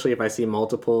 especially if I see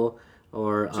multiple,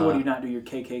 or So what do you not do your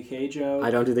KKK joke?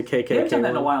 I don't do the KKK. You haven't done that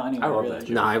in a one. while anyway. I love really. that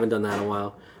No, I haven't done that in a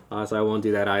while, so I won't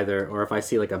do that either. Or if I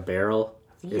see like a barrel,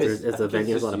 Is the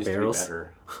venue a lot of barrels? You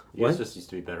What? guys just used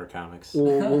to be better comics.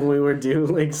 When we were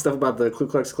doing like stuff about the Ku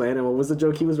Klux Klan, and what was the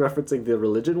joke he was referencing? The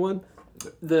religion one?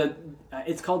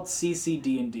 It's called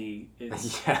CCD&D.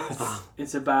 It's Yes.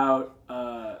 it's about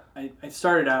I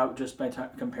started out just by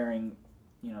comparing,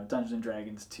 Dungeons and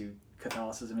Dragons to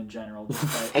Catholicism in general.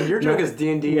 Just by, And your joke is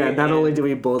D&D. Yeah, not only do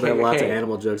we both have lots of KKK.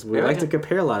 animal jokes, but we Maybe I like to can-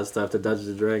 compare a lot of stuff to Dungeons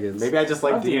and Dragons. Maybe I just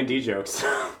like I'll do it. D&D jokes.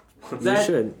 that,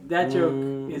 should. That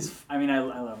joke is. I mean, I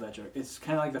love that joke. It's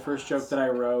kind of like the first joke that I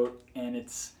wrote, and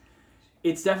it's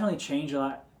definitely changed a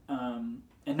lot.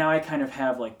 And now I kind of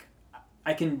have like.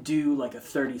 I can do like a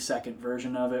 30-second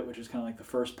version of it, which is kind of like the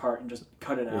first part, and just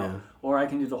cut it out. Yeah. Or I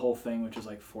can do the whole thing, which is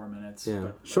like 4 minutes. Yeah,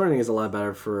 But, shortening is a lot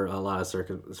better for a lot of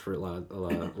lot of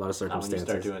Not when you circumstances.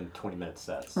 start doing 20-minute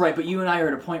sets. right, but you and I are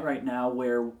at a point right now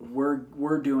where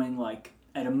we're doing like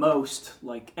at a most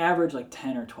like average like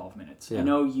 10 or 12 minutes. Yeah. I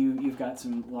know you've got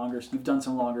some longer. You've done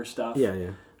some longer stuff. Yeah, yeah.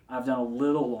 I've done a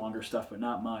little longer stuff, but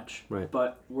not much. Right.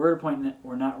 But we're at a point that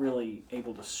we're not really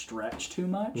able to stretch too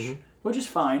much, Mm-hmm. which is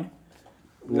fine.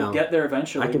 We'll No. get there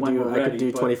eventually. I could when do we're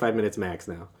ready, 25 minutes max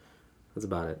now. That's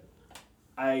about it.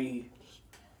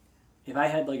 If I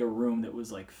had like a room that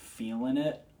was like feeling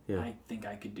it, Yeah. I think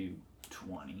I could do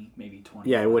 20, maybe 20.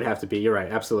 Yeah, it would have to be. You're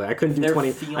right. Absolutely. I couldn't do They're 20.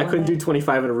 I feeling couldn't do it?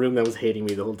 25 in a room that was hating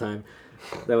me the whole time.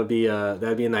 That would be a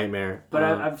nightmare. But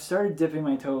I've started dipping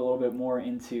my toe a little bit more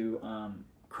into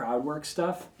crowd work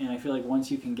stuff, and I feel like once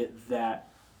you can get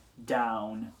that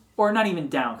down, or not even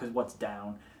down, because what's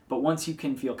down, but once you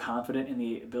can feel confident in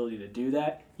the ability to do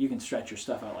that, you can stretch your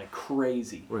stuff out like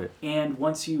crazy. Right. And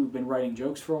once you've been writing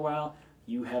jokes for a while,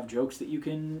 you have jokes that you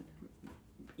can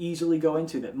easily go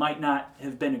into that might not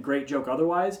have been a great joke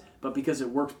otherwise, but because it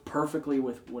works perfectly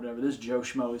with whatever this Joe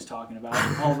Schmo is talking about,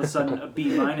 all of a sudden a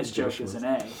B- joke is an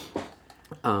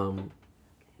A.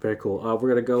 Very cool. We're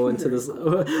gonna go into this.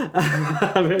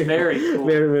 Very cool.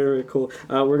 Very, very cool.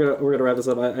 We're gonna wrap this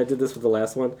up. I did this with the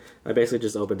last one. I basically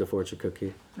just opened a fortune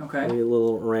cookie. Okay. A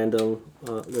little random,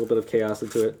 little bit of chaos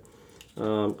into it.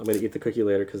 I'm gonna eat the cookie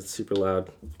later because it's super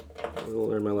loud. I'll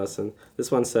learn my lesson.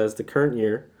 This one says the current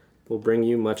year will bring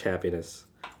you much happiness.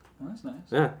 Well, that's nice.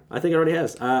 Yeah, I think it already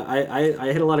has.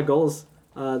 I hit a lot of goals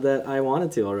that I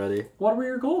wanted to already. What were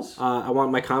your goals?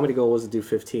 My comedy goal was to do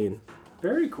 15.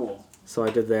 Very cool. So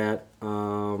I did that.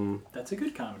 That's a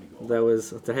good comedy goal.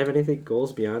 Did I have anything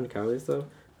goals beyond comedy though?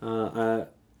 I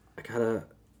got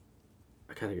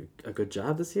a good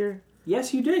job this year.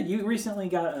 Yes, you did. You recently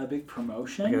got a big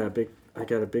promotion. I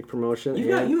got a big promotion.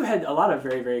 You had a lot of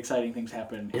very, very exciting things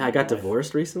happen. Yeah, I got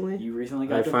divorced recently. You recently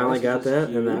got I divorced. finally got which that,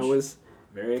 is and that huge. was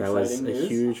very that exciting was a news.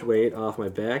 huge weight off my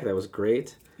back. That was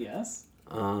great. Yes.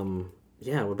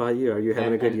 Yeah. What about you? Are you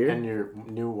having a good year? And your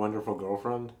new wonderful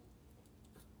girlfriend?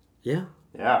 Yeah.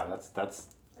 Yeah, that's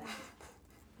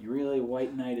You really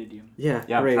white knighted you. Yeah.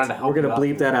 Yeah, I'm Great. trying to help We're gonna you out bleep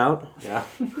here. that out. yeah.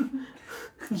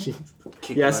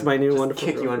 Kick Yes, you my un- new just wonderful.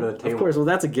 kick you under the girlfriend. table. Of course. Well,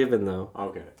 that's a given though.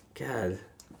 Okay. God.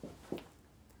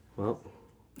 Well,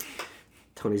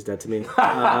 Tony's dead to me.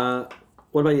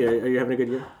 What about you? Are you having a good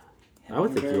year? I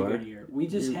would think Very you are. good year. We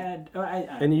just had.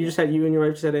 And you and your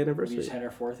wife just had an anniversary. We just had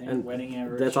our fourth And wedding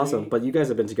anniversary. That's awesome. But you guys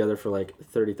have been together for like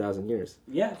 30,000 years.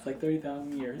 Yeah, it's like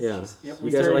 30,000 years. Yeah. Yep, You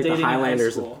we guys are started like the dating in high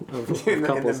Highlanders school. of in the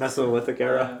couples. Mesolithic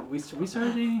era. We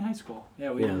started dating in high school.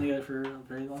 Yeah, we've Yeah. been together for a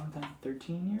very long time.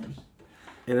 13 years.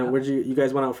 And then you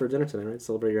guys went out for dinner tonight, right?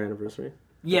 Celebrate your anniversary.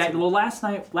 Yeah, well, last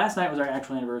night was our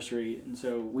actual anniversary, and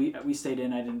so we stayed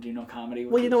in. I didn't do no comedy.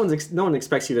 Well, no one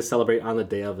expects you to celebrate on the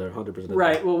day of their 100%.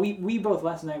 Right. Well, we both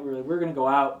last night we were gonna go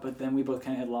out, but then we both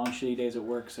kind of had long shitty days at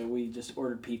work, so we just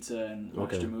ordered pizza and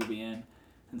watched Okay. a movie in.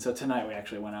 And so tonight we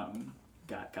actually went out and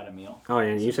got a meal. Oh,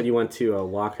 yeah. You said you went to a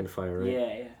Walk and Fire, right?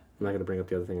 Yeah, I'm not gonna bring up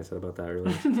the other thing I said about that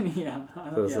earlier. yeah.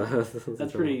 Those, Yeah.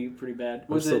 That's pretty bad.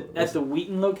 Was still- it at the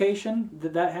Wheaton location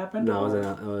that happened? No, or-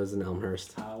 I was in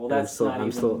Elmhurst. well, that's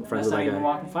I'm still friends that's with not that even guy.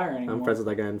 Walking Fire anymore. I'm friends with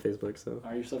that guy on Facebook, so.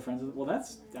 Are you still friends with? Well,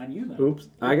 that's on you then. Oops!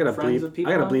 I gotta Friends with bleep.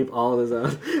 people I gotta on? bleep all of this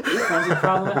out. You're friends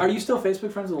with Are you still Facebook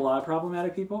friends with a lot of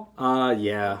problematic people?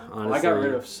 Yeah. Honestly, I got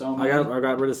rid of so many. I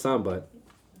got rid of some, but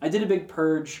I did a big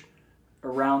purge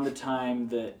around the time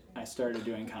that I started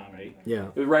doing comedy. yeah.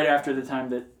 It was right after the time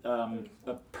that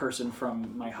a person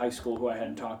from my high school who I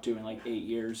hadn't talked to in like 8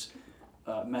 years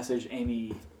messaged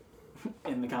Amy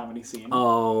in the comedy scene.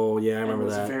 Oh yeah, I remember it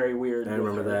was that. very weird. I with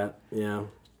remember her. that. Yeah.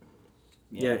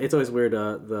 Yeah, it's always weird.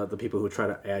 The people who try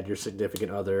to add your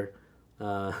significant other.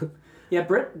 Yeah,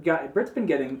 Britt's been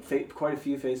getting quite a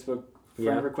few Facebook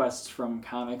friend Yeah. requests from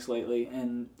comics lately,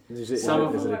 and Is it- Some is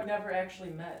of it- Who is it- I've never actually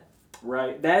met.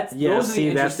 Right. Those are that's the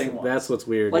interesting ones. that's what's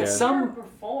weird. Like yeah. some-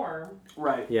 perform.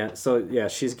 Right. Yeah, so yeah,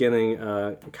 she's getting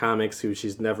comics who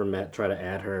she's never met try to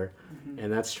add her,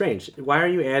 and that's strange. Why are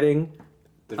you adding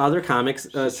other comics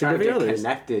She's trying to significant get others?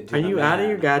 connected to Are the you out of man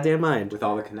your goddamn mind? with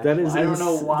all the connections. That is I don't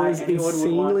know why that is anyone would want.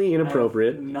 insanely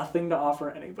inappropriate. I have nothing to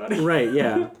offer anybody. Right?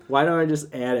 Yeah. Why don't I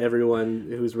just add everyone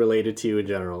who's related to you in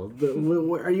general?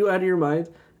 Are you out of your mind?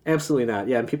 Absolutely not.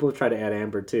 Yeah, and people try to add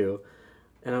Amber too,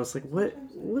 and I was like, what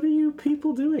are you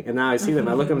people doing? And now I see them.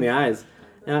 I look them in the eyes.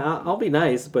 And I'll be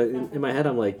nice, but in my head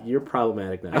I'm like, you're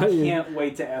problematic now. I can't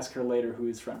wait to ask her later who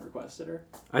his friend requested her.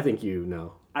 I think you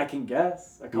know. I can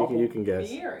guess a couple. You can guess.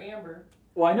 Me or Amber?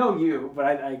 Well, I know you, but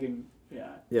I can. Yeah.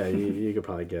 Yeah, you could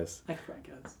probably guess. I can probably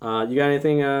guess. You got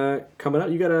anything coming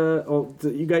up?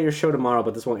 You got your show tomorrow,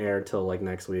 but this won't air until like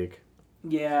next week.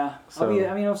 Yeah. So-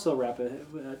 I'll still wrap it.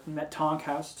 I'm at Tonk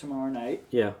House tomorrow night.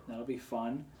 Yeah, That'll be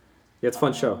fun. yeah, it's a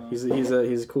fun show. He's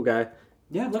a cool guy.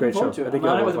 Yeah, a looking great forward show. to I it. think I'm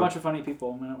on you'll it with a have bunch of funny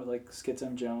people. I'm on it with like Skits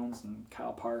M. Jones and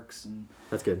Kyle Parks and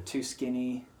That's good. Too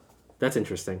Skinny, That's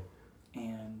interesting.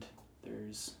 and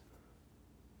there's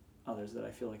others that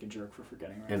I feel like a jerk for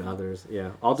forgetting right And now. others,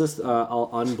 yeah. I'll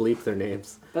unbleep their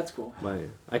names. That's cool.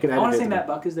 I can. I edit want to it say to- Matt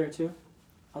Buck is there too.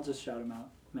 I'll just shout him out.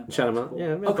 Matt Shout him Buck's out. cool.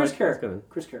 Yeah. Oh, Chris Buck- Carricker. that's good.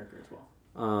 Chris Carricker as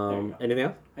well. There you go. Anything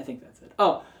else? I think that's it.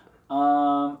 Oh,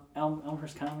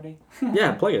 Elmhurst Comedy.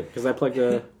 Yeah, plug it because I plugged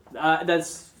the.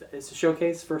 It's a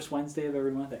showcase first Wednesday of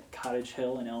every month at Cottage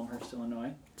Hill in Elmhurst,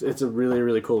 Illinois. It's a really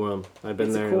really cool room. I've been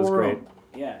It's a there. cool It was great. room.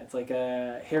 Yeah, it's like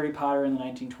a Harry Potter in the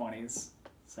 1920s.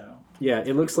 So Yeah,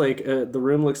 it looks like the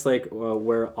room looks like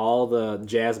where all the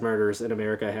jazz murders in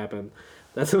America happen.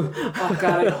 That's what, oh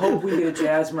god, I hope we get a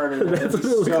jazz murder. that's That'd what it be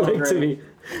looked so like great. to me.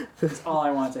 That's all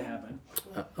I want to happen.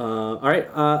 All right,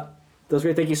 that was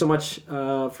great. Thank you so much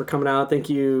for coming out. Thank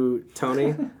you,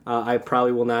 Tony. I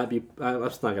probably will not be. I'm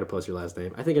just not gonna post your last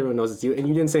name. I think everyone knows it's you, and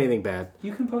you didn't say anything bad.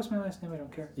 You can post my last name. I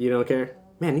don't care. You don't care,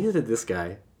 man. Neither did this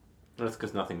guy. That's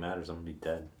because nothing matters. I'm gonna be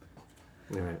dead.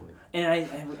 All right. And I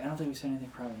don't think we said anything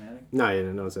problematic. No, you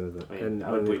didn't know it's anything. I mean, And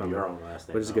I would no believe problem. your own last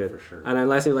name, Which is though, good. for sure. And then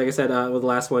lastly, like I said, with the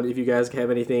last one, if you guys have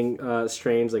anything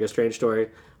strange, like a strange story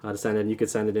to send in, you could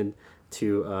send it in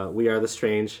to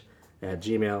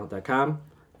wearethestrange@gmail.com,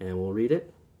 and we'll read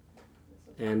it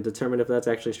and determine if that's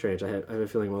actually strange. I have a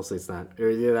feeling mostly it's not. Or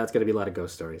yeah, that's going to be a lot of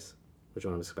ghost stories, which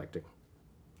one I'm expecting.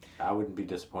 I wouldn't be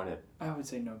disappointed. I would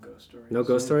say no ghost stories. No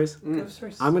ghost stories? Ghost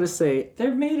stories. I'm going to say,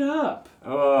 They're made up.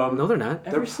 no, they're not.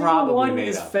 Every They're single probably one made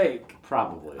is up. fake.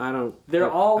 Probably. I don't.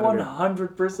 They're all I don't agree.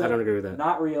 100%. I don't agree with that.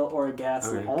 Not real or a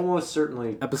gaslight. Almost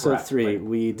certainly. Episode correct, 3, but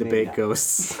we maybe debate not.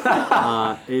 ghosts.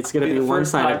 It's going to Be be a the first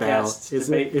one-sided podcast battle. to It's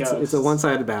debate a ghosts.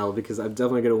 one-sided battle because I'm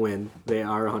definitely going to win. They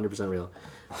are 100% real.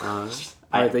 All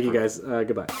right, thank you guys.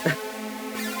 Goodbye.